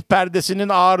Buselik perdesinin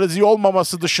arızi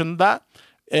olmaması dışında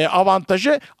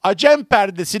avantajı acem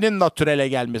perdesinin natürele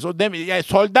gelmesi. Yani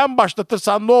solden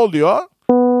başlatırsan ne oluyor?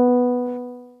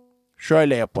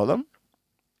 Şöyle yapalım.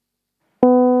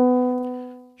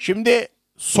 Şimdi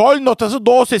sol notası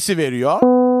do sesi veriyor.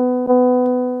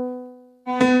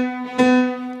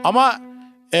 Ama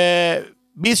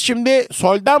biz şimdi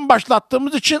solden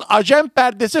başlattığımız için acem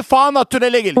perdesi fa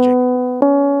natürele gelecek.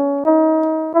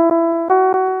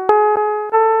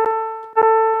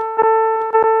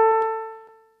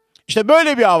 İşte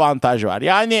böyle bir avantaj var.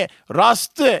 Yani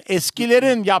rastı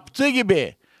eskilerin yaptığı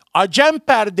gibi acem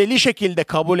perdeli şekilde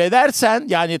kabul edersen,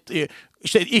 yani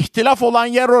işte ihtilaf olan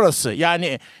yer orası.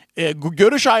 Yani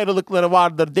görüş ayrılıkları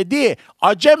vardır dediği,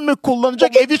 acem mi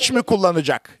kullanacak, eviç mi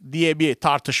kullanacak diye bir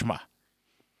tartışma.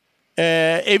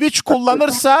 Eviç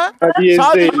kullanırsa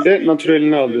sadece değil de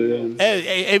natürelini alıyor yani.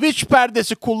 Eviç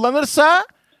perdesi kullanırsa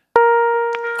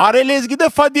Arel-Ezgi'de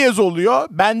fa diyez oluyor.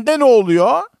 Bende ne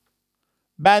oluyor?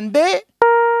 Bende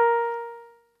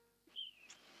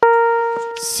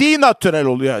si natürel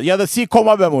oluyor ya da si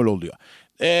koma bemol oluyor.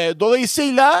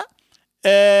 Dolayısıyla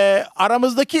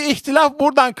aramızdaki ihtilaf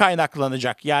buradan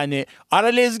kaynaklanacak. Yani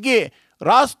Arel-Ezgi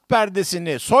rast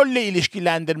perdesini sol ile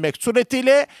ilişkilendirmek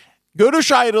suretiyle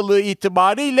görüş ayrılığı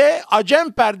itibariyle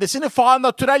acem perdesini fa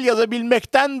natürel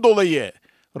yazabilmekten dolayı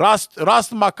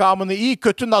rast makamını iyi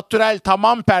kötü natürel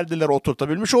tamam perdelere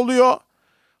oturtabilmiş oluyor.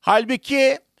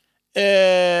 Halbuki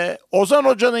Ozan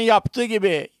Hoca'nın yaptığı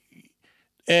gibi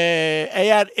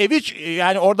eğer eviç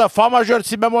yani orada fa majör,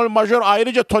 si bemol majör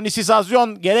ayrıca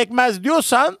tonisizasyon gerekmez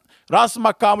diyorsan rast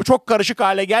makamı çok karışık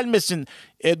hale gelmesin.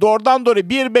 Doğrudan doğru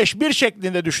 1-5-1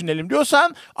 şeklinde düşünelim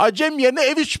diyorsan acem yerine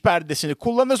eviç perdesini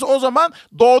kullanırsa o zaman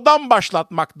doğudan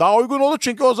başlatmak daha uygun olur.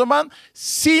 Çünkü o zaman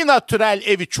si natürel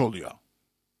eviç oluyor.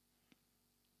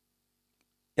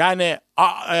 Yani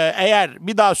eğer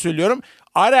bir daha söylüyorum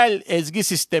Arel-Ezgi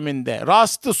sisteminde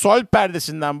rastı sol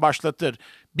perdesinden başlatır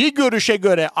bir görüşe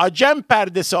göre acem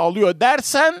perdesi alıyor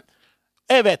dersen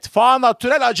evet fa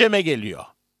natürel aceme geliyor.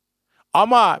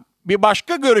 Ama bir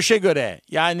başka görüşe göre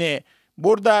yani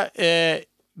burada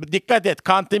dikkat et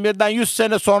Kantemir'den 100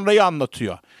 sene sonrayı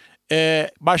anlatıyor.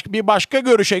 Bir başka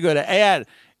görüşe göre eğer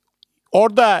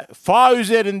orada fa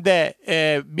üzerinde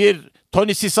bir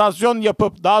tonisizasyon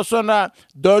yapıp daha sonra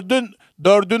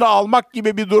dördünü almak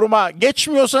gibi bir duruma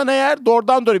geçmiyorsan eğer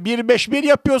doğrudan doğru 1-5-1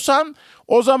 yapıyorsan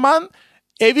o zaman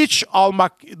eviç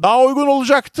almak daha uygun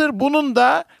olacaktır. Bunun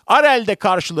da Arel'de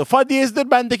karşılığı fa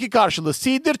diyezdir, bendeki karşılığı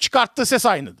si'dir. Çıkarttığı ses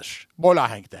aynıdır. Bol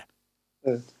ahenkte.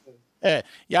 Evet. Evet.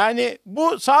 Yani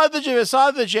bu sadece ve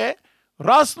sadece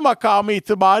rast makamı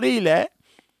itibariyle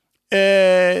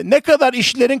ne kadar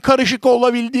işlerin karışık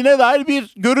olabildiğine dair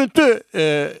bir görüntü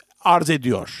arz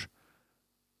ediyor.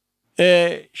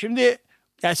 Şimdi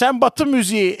yani sen Batı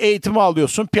müziği eğitimi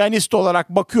alıyorsun, piyanist olarak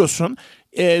bakıyorsun.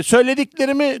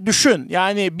 Söylediklerimi düşün.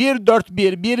 Yani 1-4-1,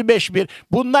 1-5-1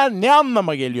 bunlar ne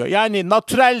anlama geliyor? Yani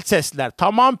natürel sesler,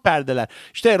 tamam perdeler.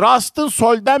 İşte rastın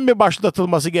solden mi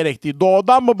başlatılması gerektiği,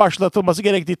 doğudan mı başlatılması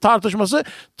gerektiği tartışması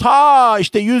ta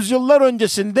işte yüzyıllar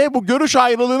öncesinde bu görüş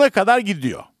ayrılığına kadar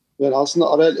gidiyor. Yani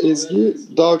aslında Arel-Ezgi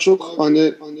daha çok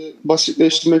hani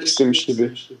basitleştirmek istemiş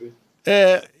gibi.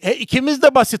 İkimiz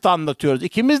de basit anlatıyoruz.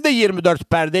 İkimiz de 24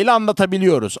 perdeyle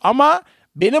anlatabiliyoruz. Ama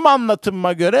benim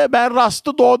anlatımıma göre ben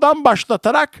rastı doğudan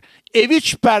başlatarak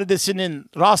eviç perdesinin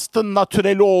rastın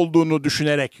natüreli olduğunu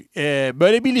düşünerek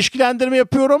böyle bir ilişkilendirme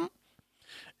yapıyorum.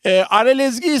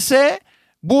 Arel-Ezgi ise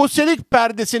buselik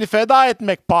perdesini feda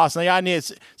etmek pahasına yani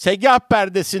segah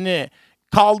perdesini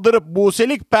kaldırıp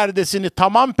buselik perdesini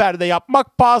tamam perde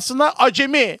yapmak pahasına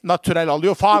acemi natürel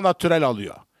alıyor, fa natürel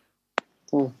alıyor.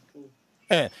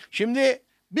 Evet. Şimdi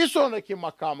bir sonraki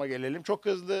makama gelelim. Çok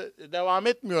hızlı devam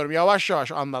etmiyorum. Yavaş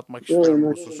yavaş anlatmak istiyorum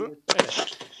bu hususu.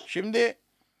 Evet. Şimdi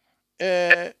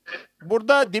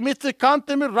burada Dimitri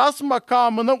Kantemir rast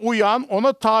makamına uyan,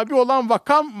 ona tabi olan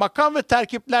makam ve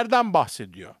terkiplerden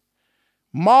bahsediyor.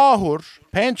 Mahur,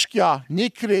 pençkah,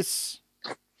 nikris,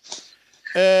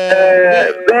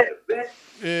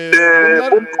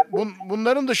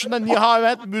 bunların dışında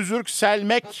nihavet, büzürk,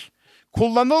 selmek,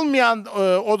 kullanılmayan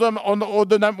o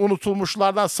dönem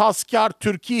unutulmuşlardan Saskar,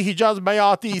 Türkiye, Hicaz,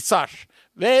 Beyat-ı İsar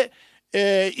ve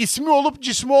ismi olup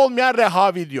cismi olmayan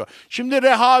Rehavi diyor. Şimdi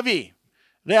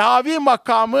Rehavi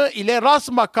makamı ile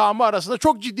rast makamı arasında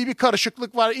çok ciddi bir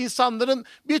karışıklık var. İnsanların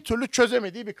bir türlü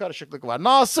çözemediği bir karışıklık var.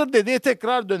 Nasır dediğe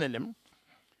tekrar dönelim.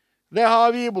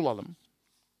 Rehavi'yi bulalım.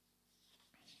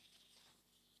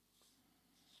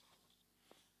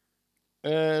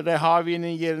 Rehavi'nin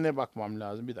yerine bakmam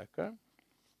lazım. Bir dakika.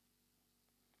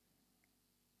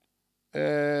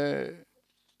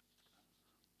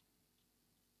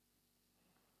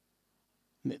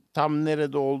 Tam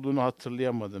nerede olduğunu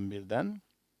hatırlayamadım birden.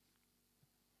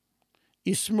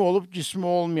 İsmi olup cismi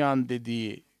olmayan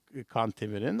dediği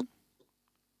Kantemir'in.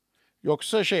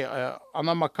 Yoksa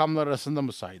ana makamlar arasında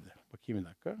mı saydı? Bakayım bir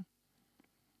dakika.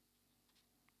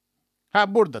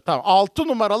 Ha burada tamam. 6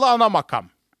 numaralı ana makam.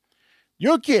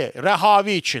 Diyor ki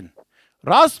Rehavi için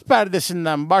rast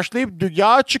perdesinden başlayıp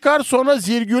dügaha çıkar sonra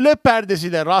zirgüle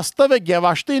perdesiyle rasta ve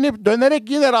gevaşta inip dönerek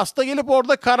yine rasta gelip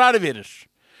orada karar verir.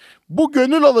 Bu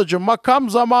gönül alıcı makam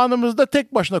zamanımızda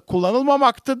tek başına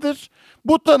kullanılmamaktadır.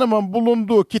 Bu tanımın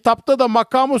bulunduğu kitapta da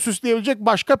makamı süsleyebilecek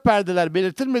başka perdeler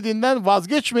belirtilmediğinden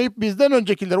vazgeçmeyip bizden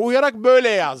öncekilere uyarak böyle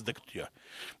yazdık diyor.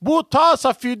 Bu ta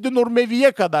Safiyyüddin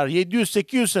Urmevi'ye kadar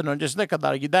 700-800 sene öncesine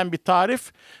kadar giden bir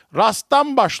tarif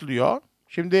rasttan başlıyor.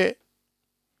 Şimdi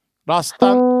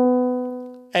rasttan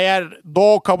eğer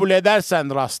doğu kabul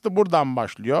edersen rastı buradan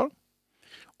başlıyor.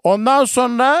 Ondan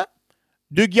sonra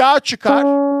dügaha çıkar.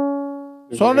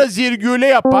 Sonra zirgüle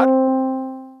yapar.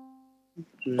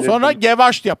 Sonra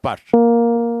gevaşt yapar.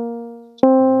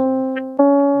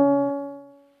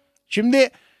 Şimdi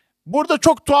burada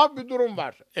çok tuhaf bir durum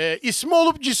var. İsmi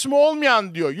olup cismi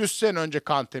olmayan diyor 100 sene önce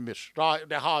Kantemir,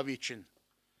 Rehavi için.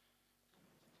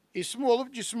 İsmi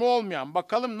olup cismi olmayan.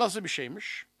 Bakalım nasıl bir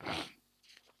şeymiş.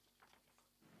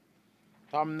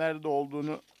 Tam nerede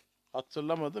olduğunu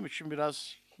hatırlamadığım için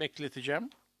biraz bekleteceğim.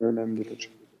 Önemli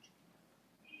hocam.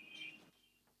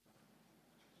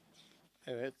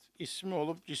 Evet. İsmi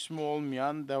olup cismi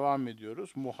olmayan devam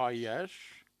ediyoruz. Muhayyer,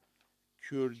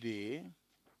 Kürdi,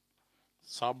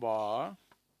 Sabah,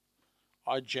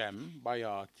 Acem,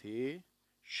 Bayati,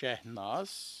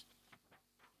 Şehnaz,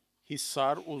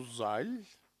 Hisar, Uzzal,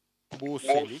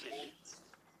 Buselik,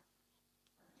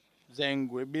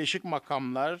 Zengui, birleşik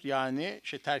makamlar yani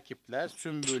terkipler,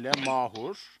 Sümbüle,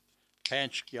 Mahur,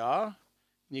 Pençkya,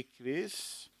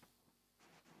 Nikris.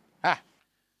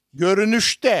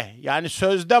 Görünüşte yani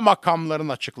sözde makamların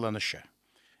açıklanışı.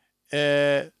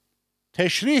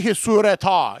 Teşrih-i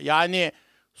sureta yani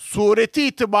sureti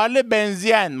itibariyle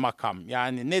benzeyen makam.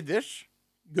 Yani nedir?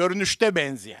 Görünüşte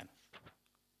benzeyen.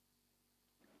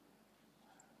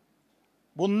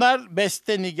 Bunlar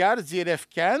beste, nigar,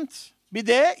 zirefkent, bir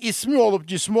de ismi olup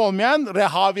cismi olmayan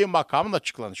rehavi makamın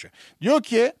açıklanışı. Diyor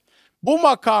ki bu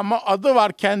makama adı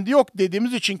var kendi yok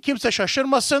dediğimiz için kimse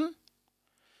şaşırmasın.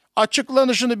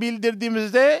 Açıklanışını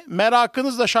bildirdiğimizde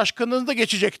merakınızla şaşkınlığınız da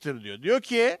geçecektir diyor. Diyor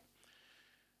ki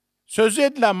sözü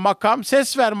edilen makam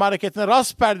ses verme hareketine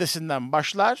rast perdesinden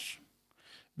başlar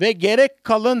ve gerek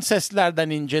kalın seslerden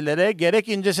incelere, gerek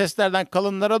ince seslerden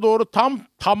kalınlara doğru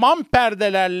tamam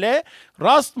perdelerle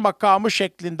rast makamı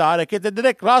şeklinde hareket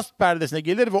ederek rast perdesine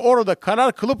gelir ve orada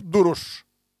karar kılıp durur.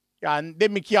 Yani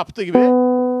deminki yaptığı gibi.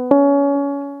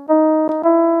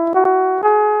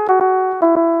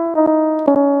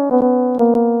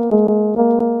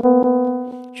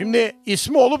 Şimdi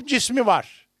ismi olup cismi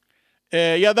var.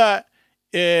 Ya da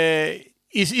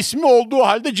ismi olduğu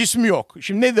halde cismi yok.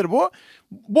 Şimdi nedir bu?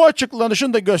 Bu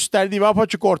açıklanışın da gösterdiği ve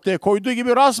apaçık ortaya koyduğu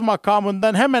gibi rast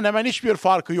makamından hemen hemen hiçbir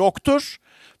farkı yoktur.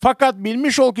 Fakat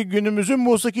bilmiş ol ki günümüzün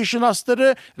musiki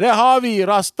şinasları rehaviyi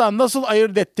rasttan nasıl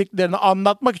ayırt ettiklerini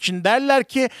anlatmak için derler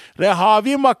ki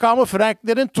rehavi makamı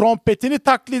Franklerin trompetini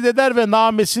taklit eder ve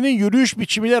namesinin yürüyüş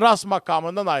biçimiyle rast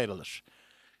makamından ayrılır.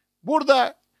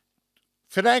 Burada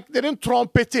Franklerin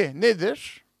trompeti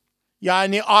nedir?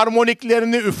 Yani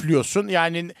armoniklerini üflüyorsun.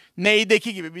 Yani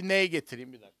neydeki gibi bir ney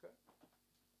getireyim bir dakika.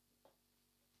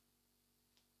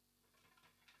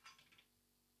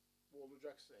 Bu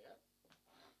olacaksa eğer.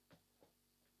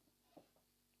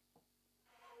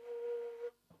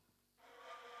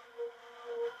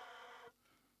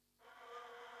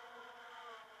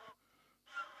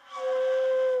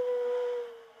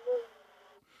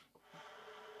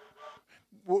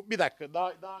 Bu bir dakika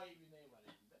daha iyi bir ney var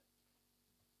elimde.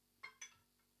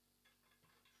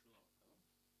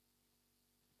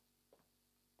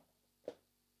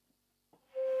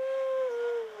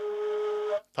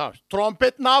 Tamam.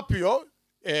 Trompet ne yapıyor?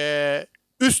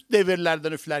 Üst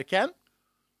devirlerden üflerken.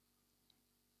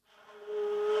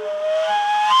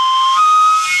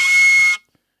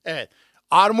 Evet.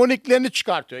 Armoniklerini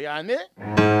çıkartıyor yani.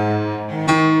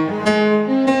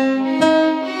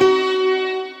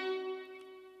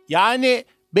 Yani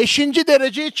 5.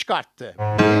 dereceyi çıkarttı.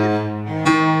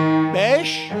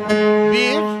 5,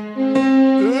 1,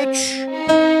 3,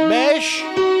 5.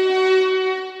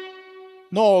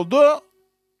 Ne oldu?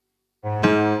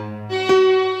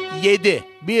 7.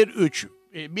 1, 3,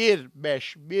 1,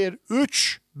 5, 1,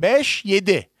 3, 5,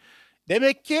 7.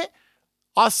 Demek ki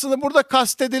aslında burada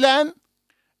kastedilen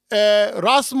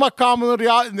rast makamının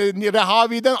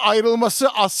rehaviden ayrılması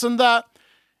aslında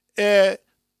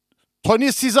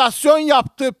tonisizasyon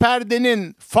yaptığı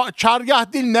perdenin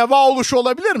çargah değil neva oluşu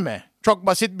olabilir mi? Çok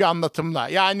basit bir anlatımla.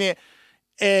 Yani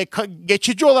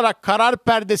geçici olarak karar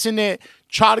perdesini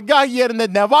çargah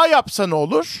yerine neva yapsa ne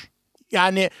olur?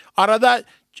 Yani arada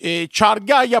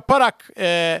çargah yaparak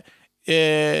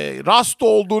rast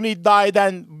olduğunu iddia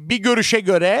eden bir görüşe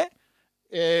göre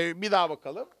bir daha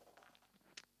bakalım.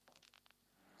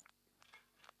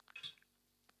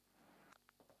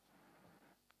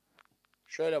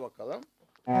 Şöyle bakalım.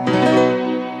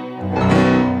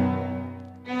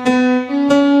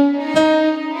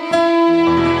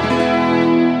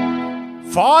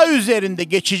 Fa üzerinde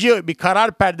geçici bir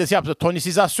karar perdesi yapsa,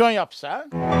 tonisizasyon yapsa,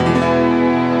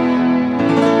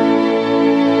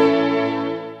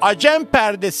 Acem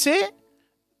perdesi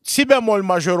si bemol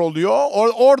majör oluyor.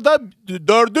 Orada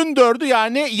 4'ün 4'ü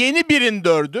yani yeni 1'in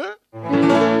 4'ü.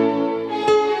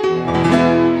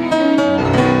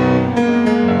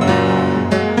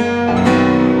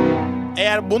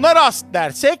 Eğer buna rast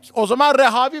dersek o zaman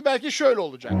rehavi belki şöyle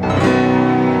olacak.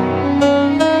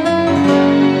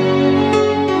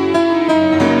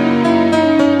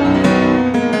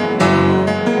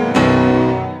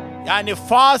 Yani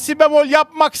fa, si bemol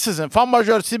yapmaksızın, fa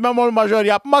majör, si bemol majör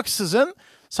yapmaksızın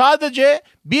sadece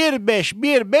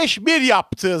 1-5-1-5-1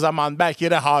 yaptığı zaman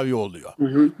belki rehavi oluyor.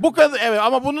 Bu kadar, evet,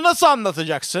 ama bunu nasıl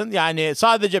anlatacaksın? Yani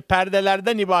sadece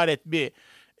perdelerden ibaret bir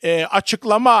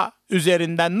açıklama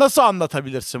üzerinden nasıl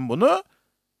anlatabilirsin bunu?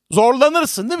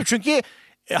 Zorlanırsın değil mi? Çünkü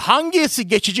hangisi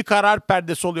geçici karar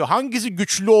perdesi oluyor? Hangisi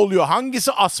güçlü oluyor?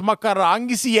 Hangisi asma karar?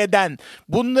 Hangisi yeden?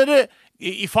 Bunları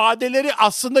ifadeleri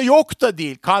aslında yok da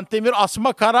değil. Kantemir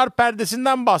asma karar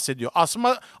perdesinden bahsediyor.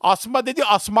 Asma dedi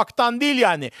asmaktan değil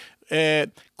yani.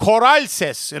 Koral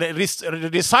ses,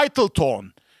 recital tone.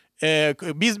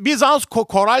 Bizans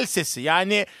koral sesi.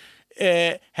 Yani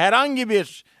herhangi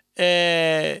bir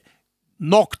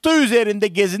nokta üzerinde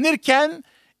gezinirken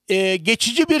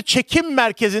geçici bir çekim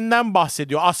merkezinden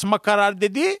bahsediyor. Asma karar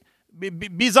dediği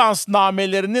Bizans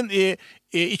namelerinin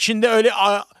içinde öyle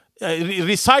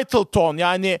recital tone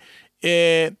yani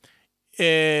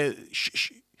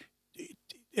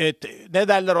ne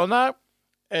derler ona?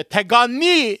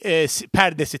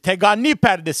 Teganni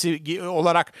perdesi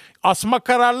olarak asma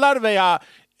kararlar veya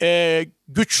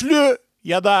güçlü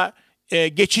ya da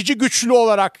geçici güçlü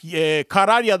olarak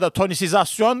karar ya da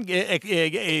tonisizasyon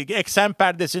eksen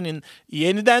perdesinin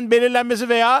yeniden belirlenmesi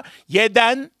veya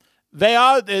yeden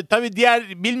veya tabii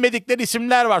diğer bilmedikleri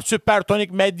isimler var.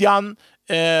 Süpertonik medyan,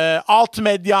 alt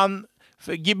medyan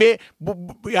gibi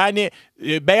yani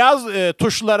beyaz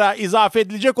tuşlara izafe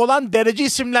edilecek olan derece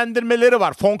isimlendirmeleri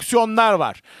var, fonksiyonlar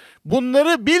var.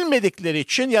 Bunları bilmedikleri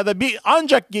için ya da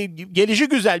ancak gelişi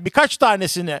güzel birkaç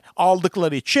tanesini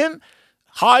aldıkları için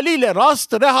haliyle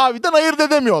rast rehaviden ayırt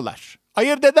edemiyorlar.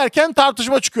 Ayırt ederken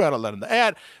tartışma çıkıyor aralarında.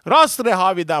 Eğer rast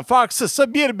rehaviden farksızsa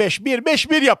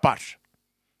 1-5-1-5-1 yapar.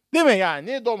 Değil mi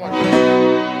yani?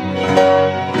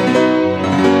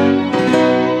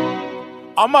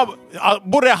 Ama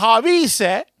bu rehavi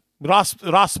ise,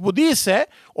 rast bu değilse,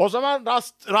 o zaman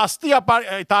rastı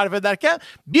yapar tarif ederken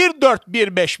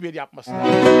 1-4-1-5-1 yapması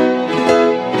lazım.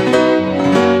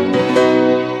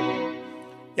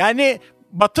 Yani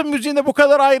Batı müziğinde bu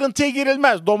kadar ayrıntıya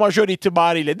girilmez do majör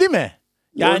itibariyle, değil mi?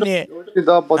 Yani orada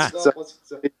daha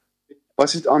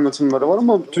basit anlatımları var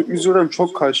ama Türk müziği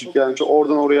çok karışık yani.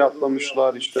 Oradan oraya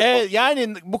atlamışlar işte.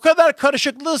 Yani bu kadar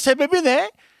karışıklığın sebebi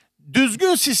ne?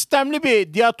 Düzgün sistemli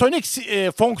bir diatonik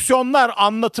fonksiyonlar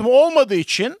anlatımı olmadığı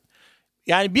için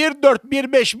yani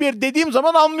 1-4-1-5-1 dediğim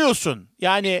zaman anlıyorsun.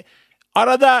 Yani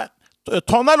arada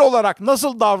tonal olarak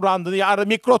nasıl davrandığını, yani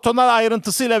mikrotonal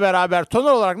ayrıntısıyla beraber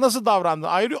tonal olarak nasıl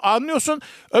davrandığını anlıyorsun.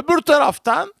 Öbür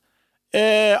taraftan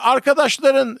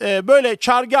arkadaşların böyle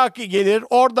çargah gelir,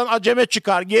 oradan aceme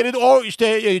çıkar, geri o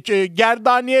işte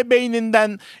Gerdaniye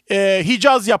beyninden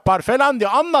Hicaz yapar falan diye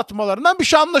anlatmalarından bir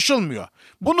şey anlaşılmıyor.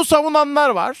 Bunu savunanlar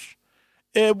var.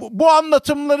 Bu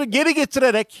anlatımları geri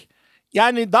getirerek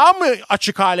yani daha mı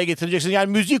açık hale getireceksin?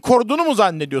 Yani müziği koruduğunu mu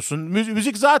zannediyorsun?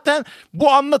 Müzik zaten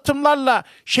bu anlatımlarla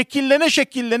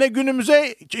şekillene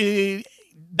günümüze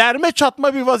derme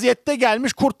çatma bir vaziyette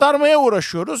gelmiş, kurtarmaya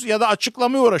uğraşıyoruz ya da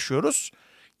açıklamaya uğraşıyoruz.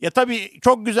 Ya tabii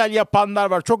çok güzel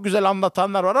yapanlar var, çok güzel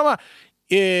anlatanlar var ama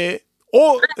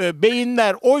o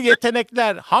beyinler, o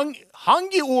yetenekler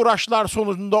hangi uğraşlar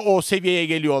sonucunda o seviyeye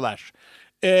geliyorlar?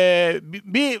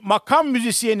 Bir makam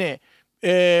müzisyeni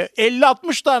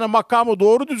 50-60 tane makamı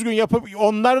doğru düzgün yapıp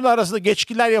onların arasında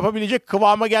geçkiler yapabilecek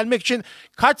kıvama gelmek için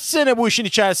kaç sene bu işin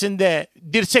içerisinde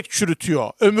dirsek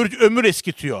çürütüyor, ömür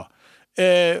eskitiyor.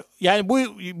 Yani bu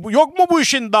yok mu bu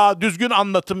işin daha düzgün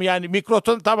anlatımı? Yani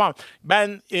mikroton tamam,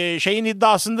 ben şeyin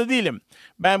iddiasında değilim.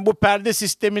 Ben bu perde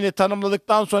sistemini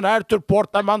tanımladıktan sonra her tür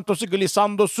portamentosu,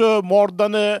 glissandosu,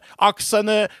 mordanı,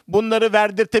 aksanı bunları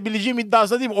verdirtebileceğim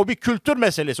iddiasında değilim. O bir kültür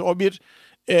meselesi, o bir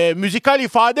müzikal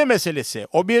ifade meselesi,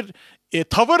 o bir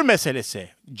tavır meselesi,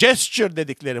 gesture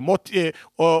dedikleri,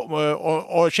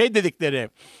 o şey dedikleri,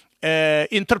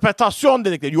 interpretasyon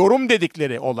dedikleri, yorum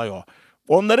dedikleri olay o.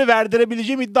 Onları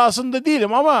verdirebileceğim iddiasında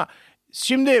değilim ama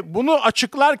şimdi bunu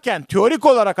açıklarken, teorik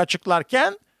olarak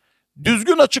açıklarken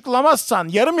düzgün açıklamazsan,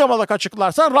 yarım yamalak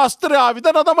açıklarsan rastı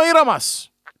rehaviden adam ayıramaz.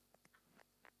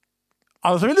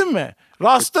 Anlatabildim mi?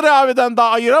 Rastı rehaviden daha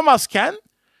ayıramazken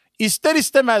ister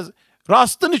istemez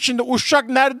rastın içinde uşak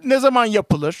ne zaman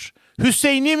yapılır?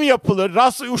 Hüseyni mi yapılır?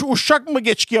 Uşak mı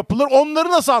geçki yapılır? Onları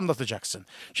nasıl anlatacaksın?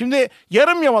 Şimdi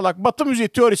yarım yamalak Batı müziği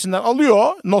teorisinden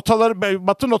alıyor,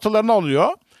 Batı notalarını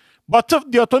alıyor.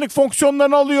 Batı diatonik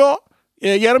fonksiyonlarını alıyor,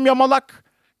 yarım yamalak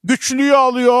güçlüyü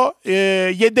alıyor,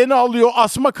 yedeni alıyor,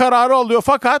 asma kararı alıyor.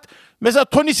 Fakat mesela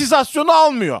tonisizasyonu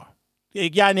almıyor.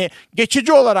 Yani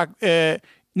geçici olarak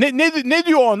ne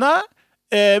diyor ona?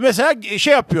 Mesela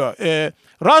şey yapıyor,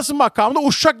 raz makamında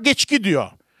uşak geçki diyor.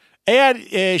 Eğer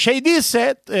şey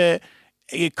değilse,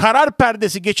 karar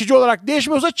perdesi geçici olarak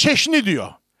değişmiyorsa çeşni diyor.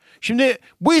 Şimdi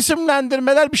bu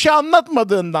isimlendirmeler bir şey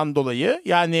anlatmadığından dolayı,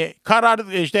 yani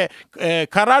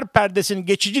karar perdesinin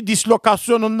geçici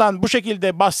dislokasyonundan bu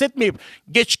şekilde bahsetmeyip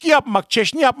geçki yapmak,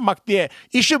 çeşni yapmak diye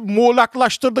işi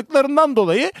muğlaklaştırdıklarından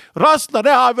dolayı rastla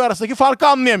rehavi arasındaki farkı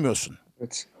anlayamıyorsun.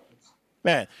 Evet.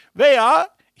 Evet. Veya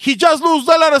Hicaz'la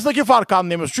Uzdal arasındaki farkı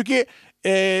anlayamıyorsun. Çünkü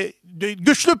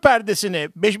güçlü perdesini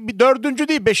dördüncü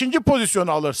değil beşinci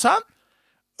pozisyonu alırsan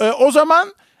o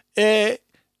zaman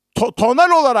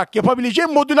tonal olarak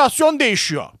yapabileceğin modülasyon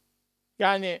değişiyor.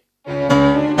 Yani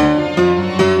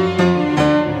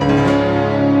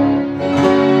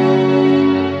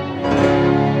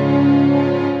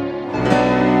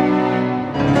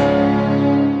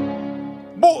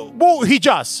bu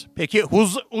Hicaz. Peki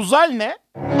Uzal ne?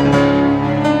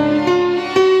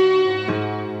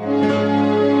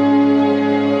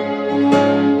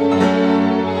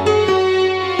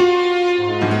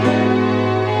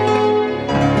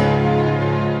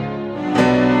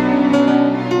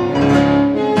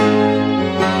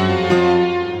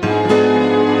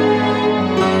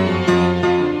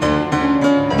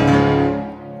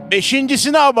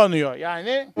 Beşincisine abanıyor.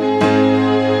 Yani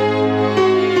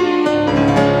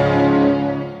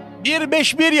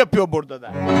 1-5-1 yapıyor burada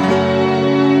da.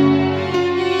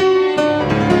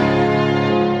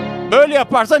 Böyle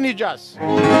yaparsan Hicaz.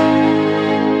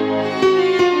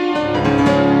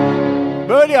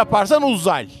 Böyle yaparsan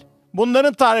Uzzal.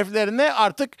 Bunların tariflerini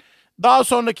artık daha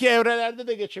sonraki evrelerde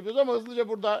de geçebiliyoruz ama hızlıca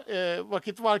burada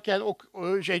vakit varken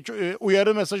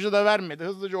uyarı mesajı da vermedi.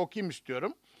 Hızlıca okuyayım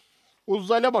istiyorum.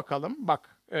 Uzzal'e bakalım.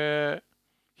 Bak.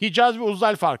 Hicaz ve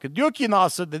Uzzal farkı. Diyor ki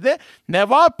Nasır Dede,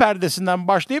 Neva perdesinden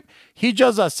başlayıp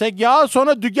Hicaz'a, Segah'a,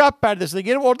 sonra Dügah perdesine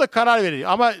gelip orada karar veriyor.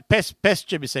 Ama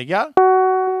pesçe bir Segah.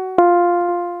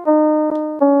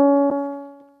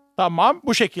 Tamam,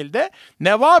 bu şekilde.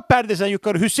 Neva perdesinden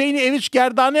yukarı Hüseyin'i Eviç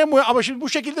Gerdane'ye mi? Ama şimdi bu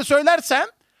şekilde söylersen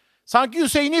sanki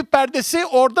Hüseyin'i perdesi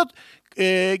orada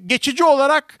geçici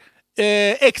olarak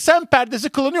eksen perdesi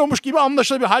kılınıyormuş gibi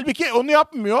anlaşılabilir. Halbuki onu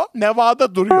yapmıyor.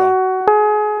 Neva'da duruyor.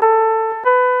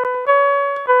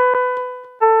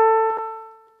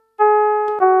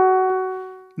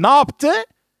 Ne yaptı?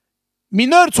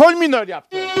 Minör, sol minör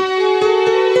yaptı.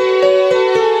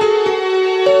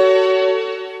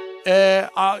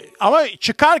 Ama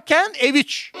çıkarken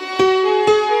Eviç.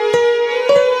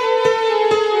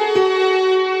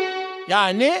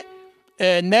 Yani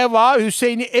Neva,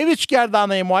 Hüseyin'i Eviç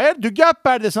gerdanayı muayyer, Dügah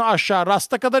perdesini aşağı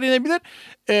rasta kadar inebilir.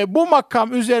 Bu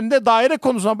makam üzerinde daire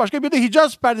konusuna başka bir de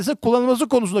Hicaz perdesi kullanılması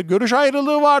konusunda görüş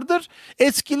ayrılığı vardır.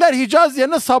 Eskiler Hicaz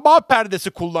yerine Sabah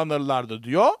perdesi kullanırlardı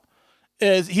diyor.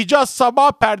 Hicaz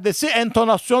Sabah perdesi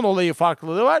entonasyon olayı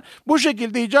farklılığı var. Bu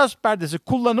şekilde Hicaz perdesi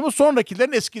kullanımı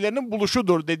sonrakilerin eskilerinin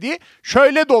buluşudur dediği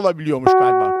şöyle de olabiliyormuş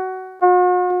galiba.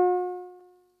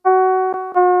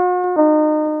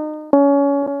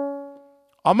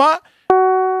 Ama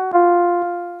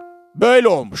böyle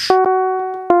olmuş.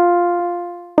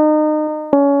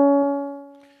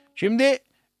 Şimdi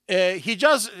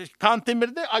Hicaz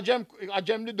Kantemir'de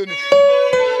acemli dönüş.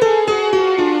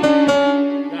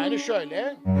 Yani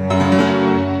şöyle.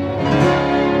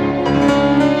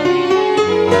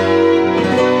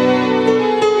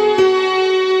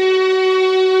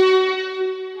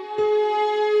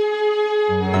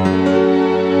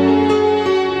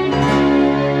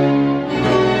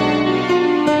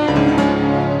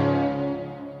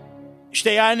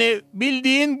 İşte yani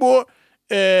bildiğin bu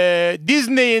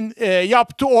Disney'in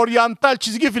yaptığı oryantal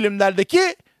çizgi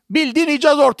filmlerdeki bildiğin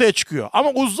Hicaz ortaya çıkıyor. Ama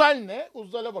Uzzal ne?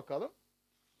 Uzzal'e bakalım.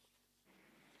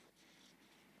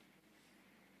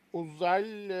 Uzzal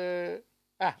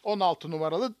 16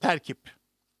 numaralı terkip.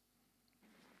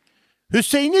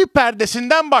 Hüseyini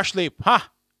perdesinden başlayıp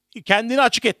kendini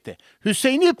açık etti.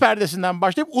 Hüseyini perdesinden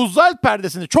başlayıp Uzzal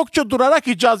perdesini çokça durarak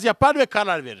Hicaz yapar ve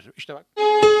karar verir. İşte bak.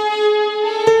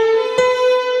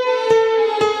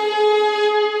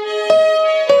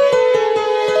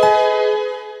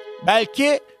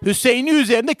 Belki Hüseyini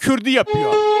üzerinde Kürdi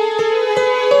yapıyor.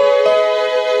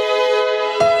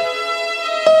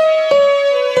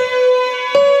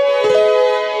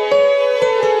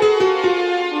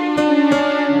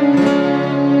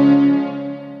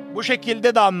 Bu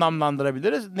şekilde de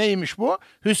anlamlandırabiliriz. Neymiş bu?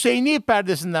 Hüseyini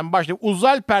perdesinden başlayıp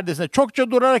Uzzal perdesine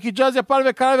çokça durarak Hicaz yapar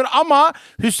ve karar verir. Ama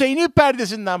Hüseyini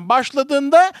perdesinden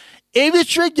başladığında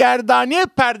Eviç ve Gerdaniye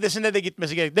perdesine de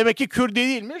gitmesi gerek. Demek ki Kürdi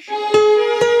değilmiş.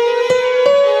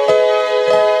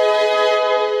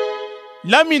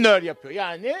 La minör yapıyor.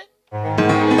 Yani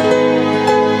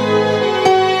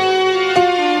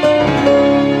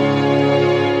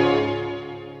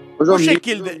Hocam, bu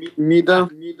şekilde. Miden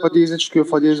fa diyeze çıkıyor.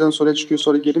 Fa diyezden sola çıkıyor.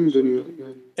 Sonra geri mi dönüyor?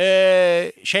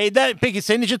 Peki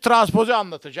senin için transpozu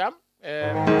anlatacağım.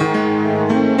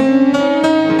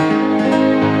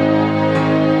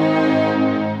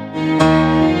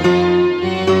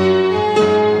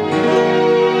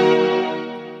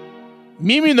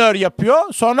 Mi minör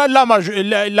yapıyor, sonra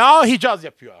la hicaz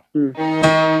yapıyor.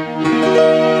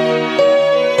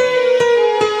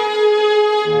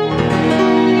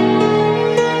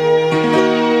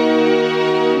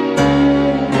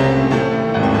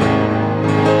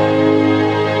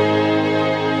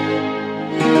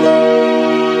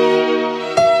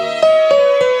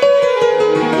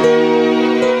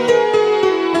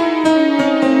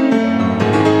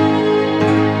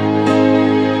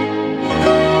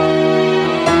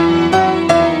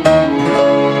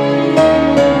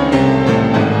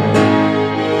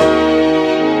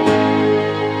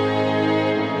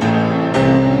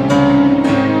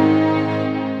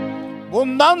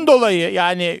 Bundan dolayı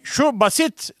yani şu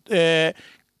basit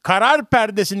karar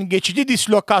perdesinin geçici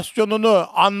dislokasyonunu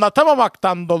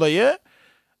anlatamamaktan dolayı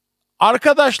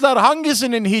arkadaşlar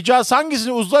hangisinin hicaz,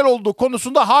 hangisinin uzay olduğu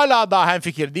konusunda hala daha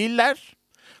hemfikir değiller.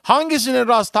 Hangisinin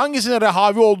rast, hangisinin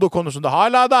rehavi olduğu konusunda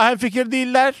hala daha hemfikir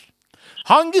değiller.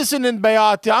 Hangisinin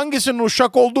beyati, hangisinin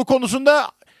uşak olduğu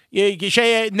konusunda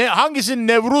hangisinin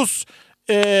nevruz,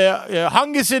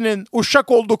 hangisinin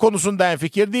uşak olduğu konusunda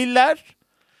hemfikir değiller.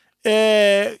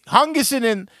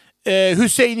 Hangisinin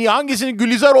Hüseyini, hangisinin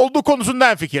Gülizar olduğu konusunda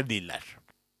hemfikir değiller.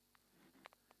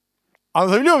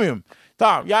 Anlatabiliyor muyum?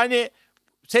 Tamam, yani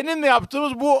seninle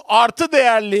yaptığımız bu artı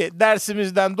değerli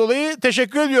dersimizden dolayı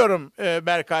teşekkür ediyorum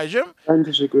Berkaycığım. Ben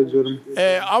teşekkür ediyorum.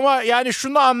 Ama yani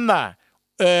şunu anla.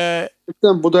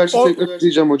 Bu dersi tekrar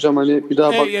diyeceğim hocam, hani bir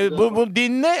daha bak. Bu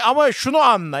dinle ama şunu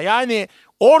anla. Yani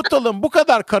ortalığın bu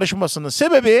kadar karışmasının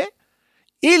sebebi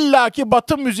illaki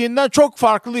Batı müziğinden çok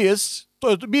farklıyız.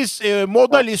 Biz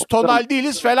modalist, tonal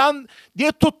değiliz falan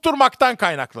diye tutturmaktan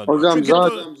kaynaklanıyor. Hocam çünkü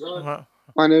zaten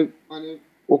hani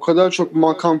o kadar çok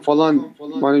makam falan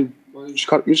hani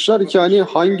çıkartmışlar ki hani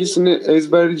hangisini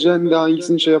ezberleyeceksin de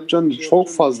hangisini şey yapacaksın de çok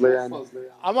fazla yani.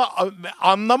 Ama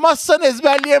anlamazsan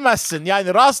ezberleyemezsin.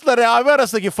 Yani rastla rehavi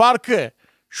arasındaki farkı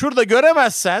şurada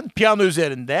göremezsen piyano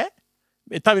üzerinde,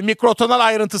 tabii mikrotonal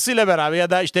ayrıntısıyla beraber ya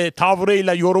da işte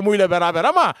tavrıyla, yorumuyla beraber,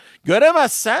 ama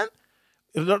göremezsen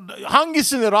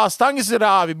hangisini rast, hangisi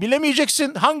rehavi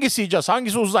bilemeyeceksin. Hangisi hicaz,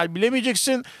 hangisi uzay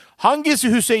bilemeyeceksin. Hangisi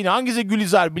Hüseyin, hangisi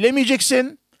Gülizar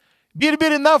bilemeyeceksin.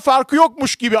 Birbirinden farkı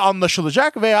yokmuş gibi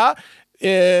anlaşılacak veya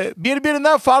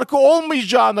birbirinden farkı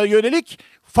olmayacağına yönelik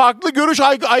farklı görüş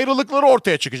ayrılıkları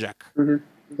ortaya çıkacak.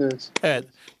 Evet.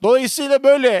 Dolayısıyla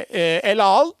böyle ele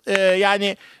al.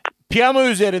 Yani piyano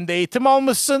üzerinde eğitim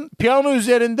almışsın. Piyano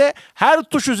üzerinde her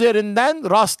tuş üzerinden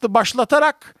rastı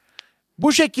başlatarak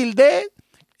bu şekilde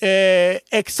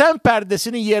eksen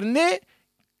perdesinin yerini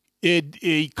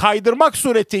kaydırmak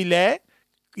suretiyle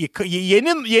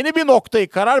yeni bir noktayı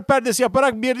karar perdesi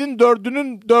yaparak birin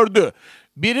dördünün dördü,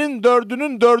 birin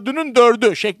dördünün dördünün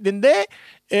dördü şeklinde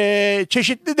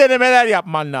çeşitli denemeler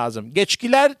yapman lazım.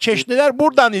 Geçkiler, çeşniler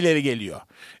buradan ileri geliyor.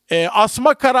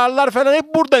 Asma kararlar falan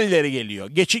hep buradan ileri geliyor.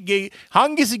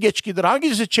 Hangisi geçkidir,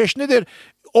 hangisi çeşnidir?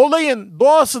 Olayın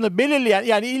doğasını belirleyen,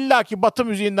 yani illaki Batı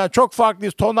müziğinden çok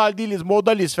farklıyız, tonal değiliz,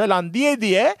 modaliz falan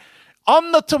diye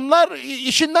anlatımlar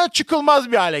işinden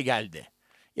çıkılmaz bir hale geldi.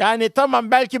 Yani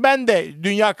tamam, belki ben de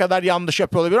dünya kadar yanlış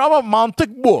yapıyor olabilirim ama mantık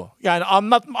bu. Yani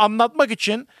anlatmak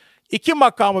için iki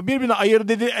makamı birbirine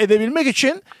ayırt edebilmek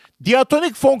için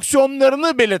diatonik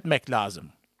fonksiyonlarını belirtmek lazım.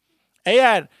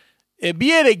 Eğer bir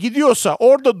yere gidiyorsa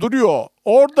orada duruyor,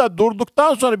 orada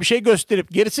durduktan sonra bir şey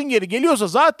gösterip gerisin geri geliyorsa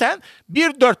zaten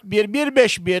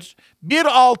 1-4-1,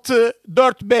 1-5-1,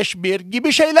 1-6-4-5-1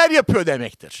 gibi şeyler yapıyor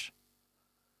demektir.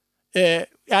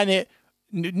 Yani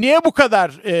niye bu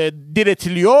kadar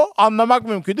diretiliyor anlamak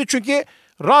mümkündür. Çünkü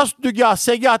rast, dügah,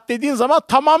 segah dediğin zaman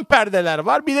tamam perdeler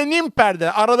var. Bir de nim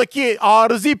perde, aradaki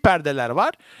arızi perdeler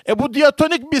var. Bu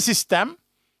diatonik bir sistem.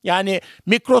 Yani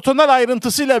mikrotonal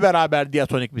ayrıntısıyla beraber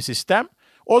diatonik bir sistem.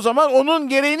 O zaman onun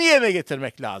gereğini yerine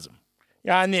getirmek lazım.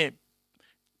 Yani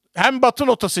hem batı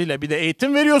notasıyla bir de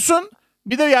eğitim veriyorsun.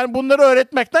 Bir de yani bunları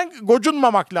öğretmekten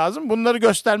gocunmamak lazım. Bunları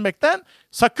göstermekten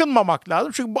sakınmamak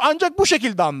lazım. Çünkü ancak bu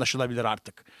şekilde anlaşılabilir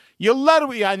artık.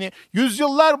 Yıllar, yani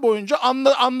yüzyıllar boyunca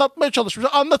anlatmaya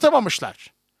çalışmışlar,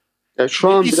 anlatamamışlar. Şu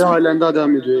an bile halen daha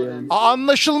devam ediyor yani.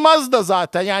 Anlaşılmaz da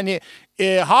zaten yani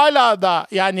hala da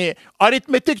yani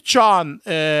aritmetik çağın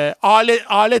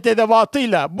alet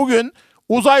edevatıyla bugün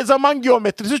uzay zaman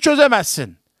geometrisi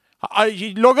çözemezsin.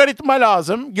 Logaritma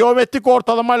lazım, geometrik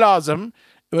ortalama lazım,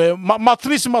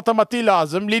 matris matematiği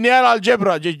lazım, lineer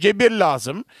algebra, cebir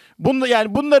lazım.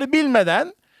 Yani bunları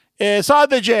bilmeden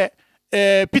sadece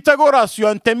Pitagoras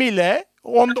yöntemiyle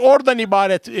oradan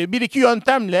ibaret bir iki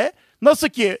yöntemle nasıl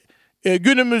ki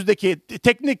günümüzdeki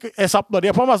teknik hesapları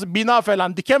yapamazsın, bina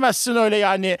falan dikemezsin öyle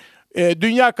yani,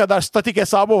 dünya kadar statik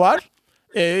hesabı var.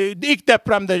 İlk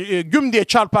depremde güm diye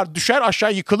çarpar düşer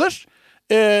aşağı yıkılır.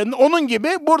 Onun gibi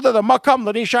burada da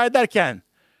makamları inşa ederken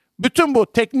bütün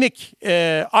bu teknik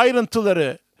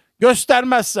ayrıntıları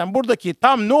göstermezsen, buradaki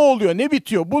tam ne oluyor ne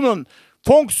bitiyor bunun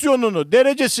fonksiyonunu,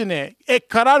 derecesini, ek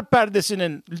karar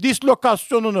perdesinin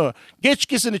dislokasyonunu,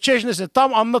 geçkisini, çeşnisini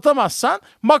tam anlatamazsan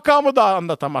makamı da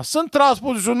anlatamazsın,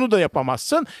 transpozisyonunu da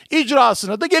yapamazsın,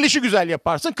 icrasını da gelişigüzel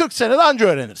yaparsın. 40 senede anca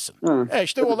öğrenirsin.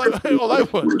 İşte olay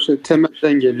bu.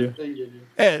 Temelden geliyor.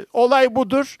 Evet, olay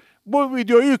budur. Bu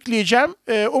videoyu yükleyeceğim.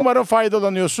 Umarım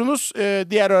faydalanıyorsunuz.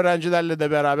 Diğer öğrencilerle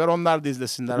de beraber onlar da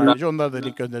izlesinler ayrıca. Onlara da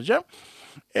link göndereceğim.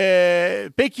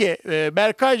 Peki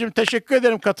Berkay'cığım teşekkür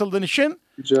ederim katıldığın için.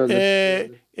 Rica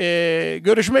ederim.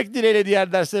 Görüşmek dileğiyle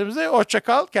diğer derslerimizde. Hoşça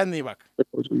kal. Kendine iyi bak.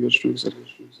 Hocam görüşmek üzere.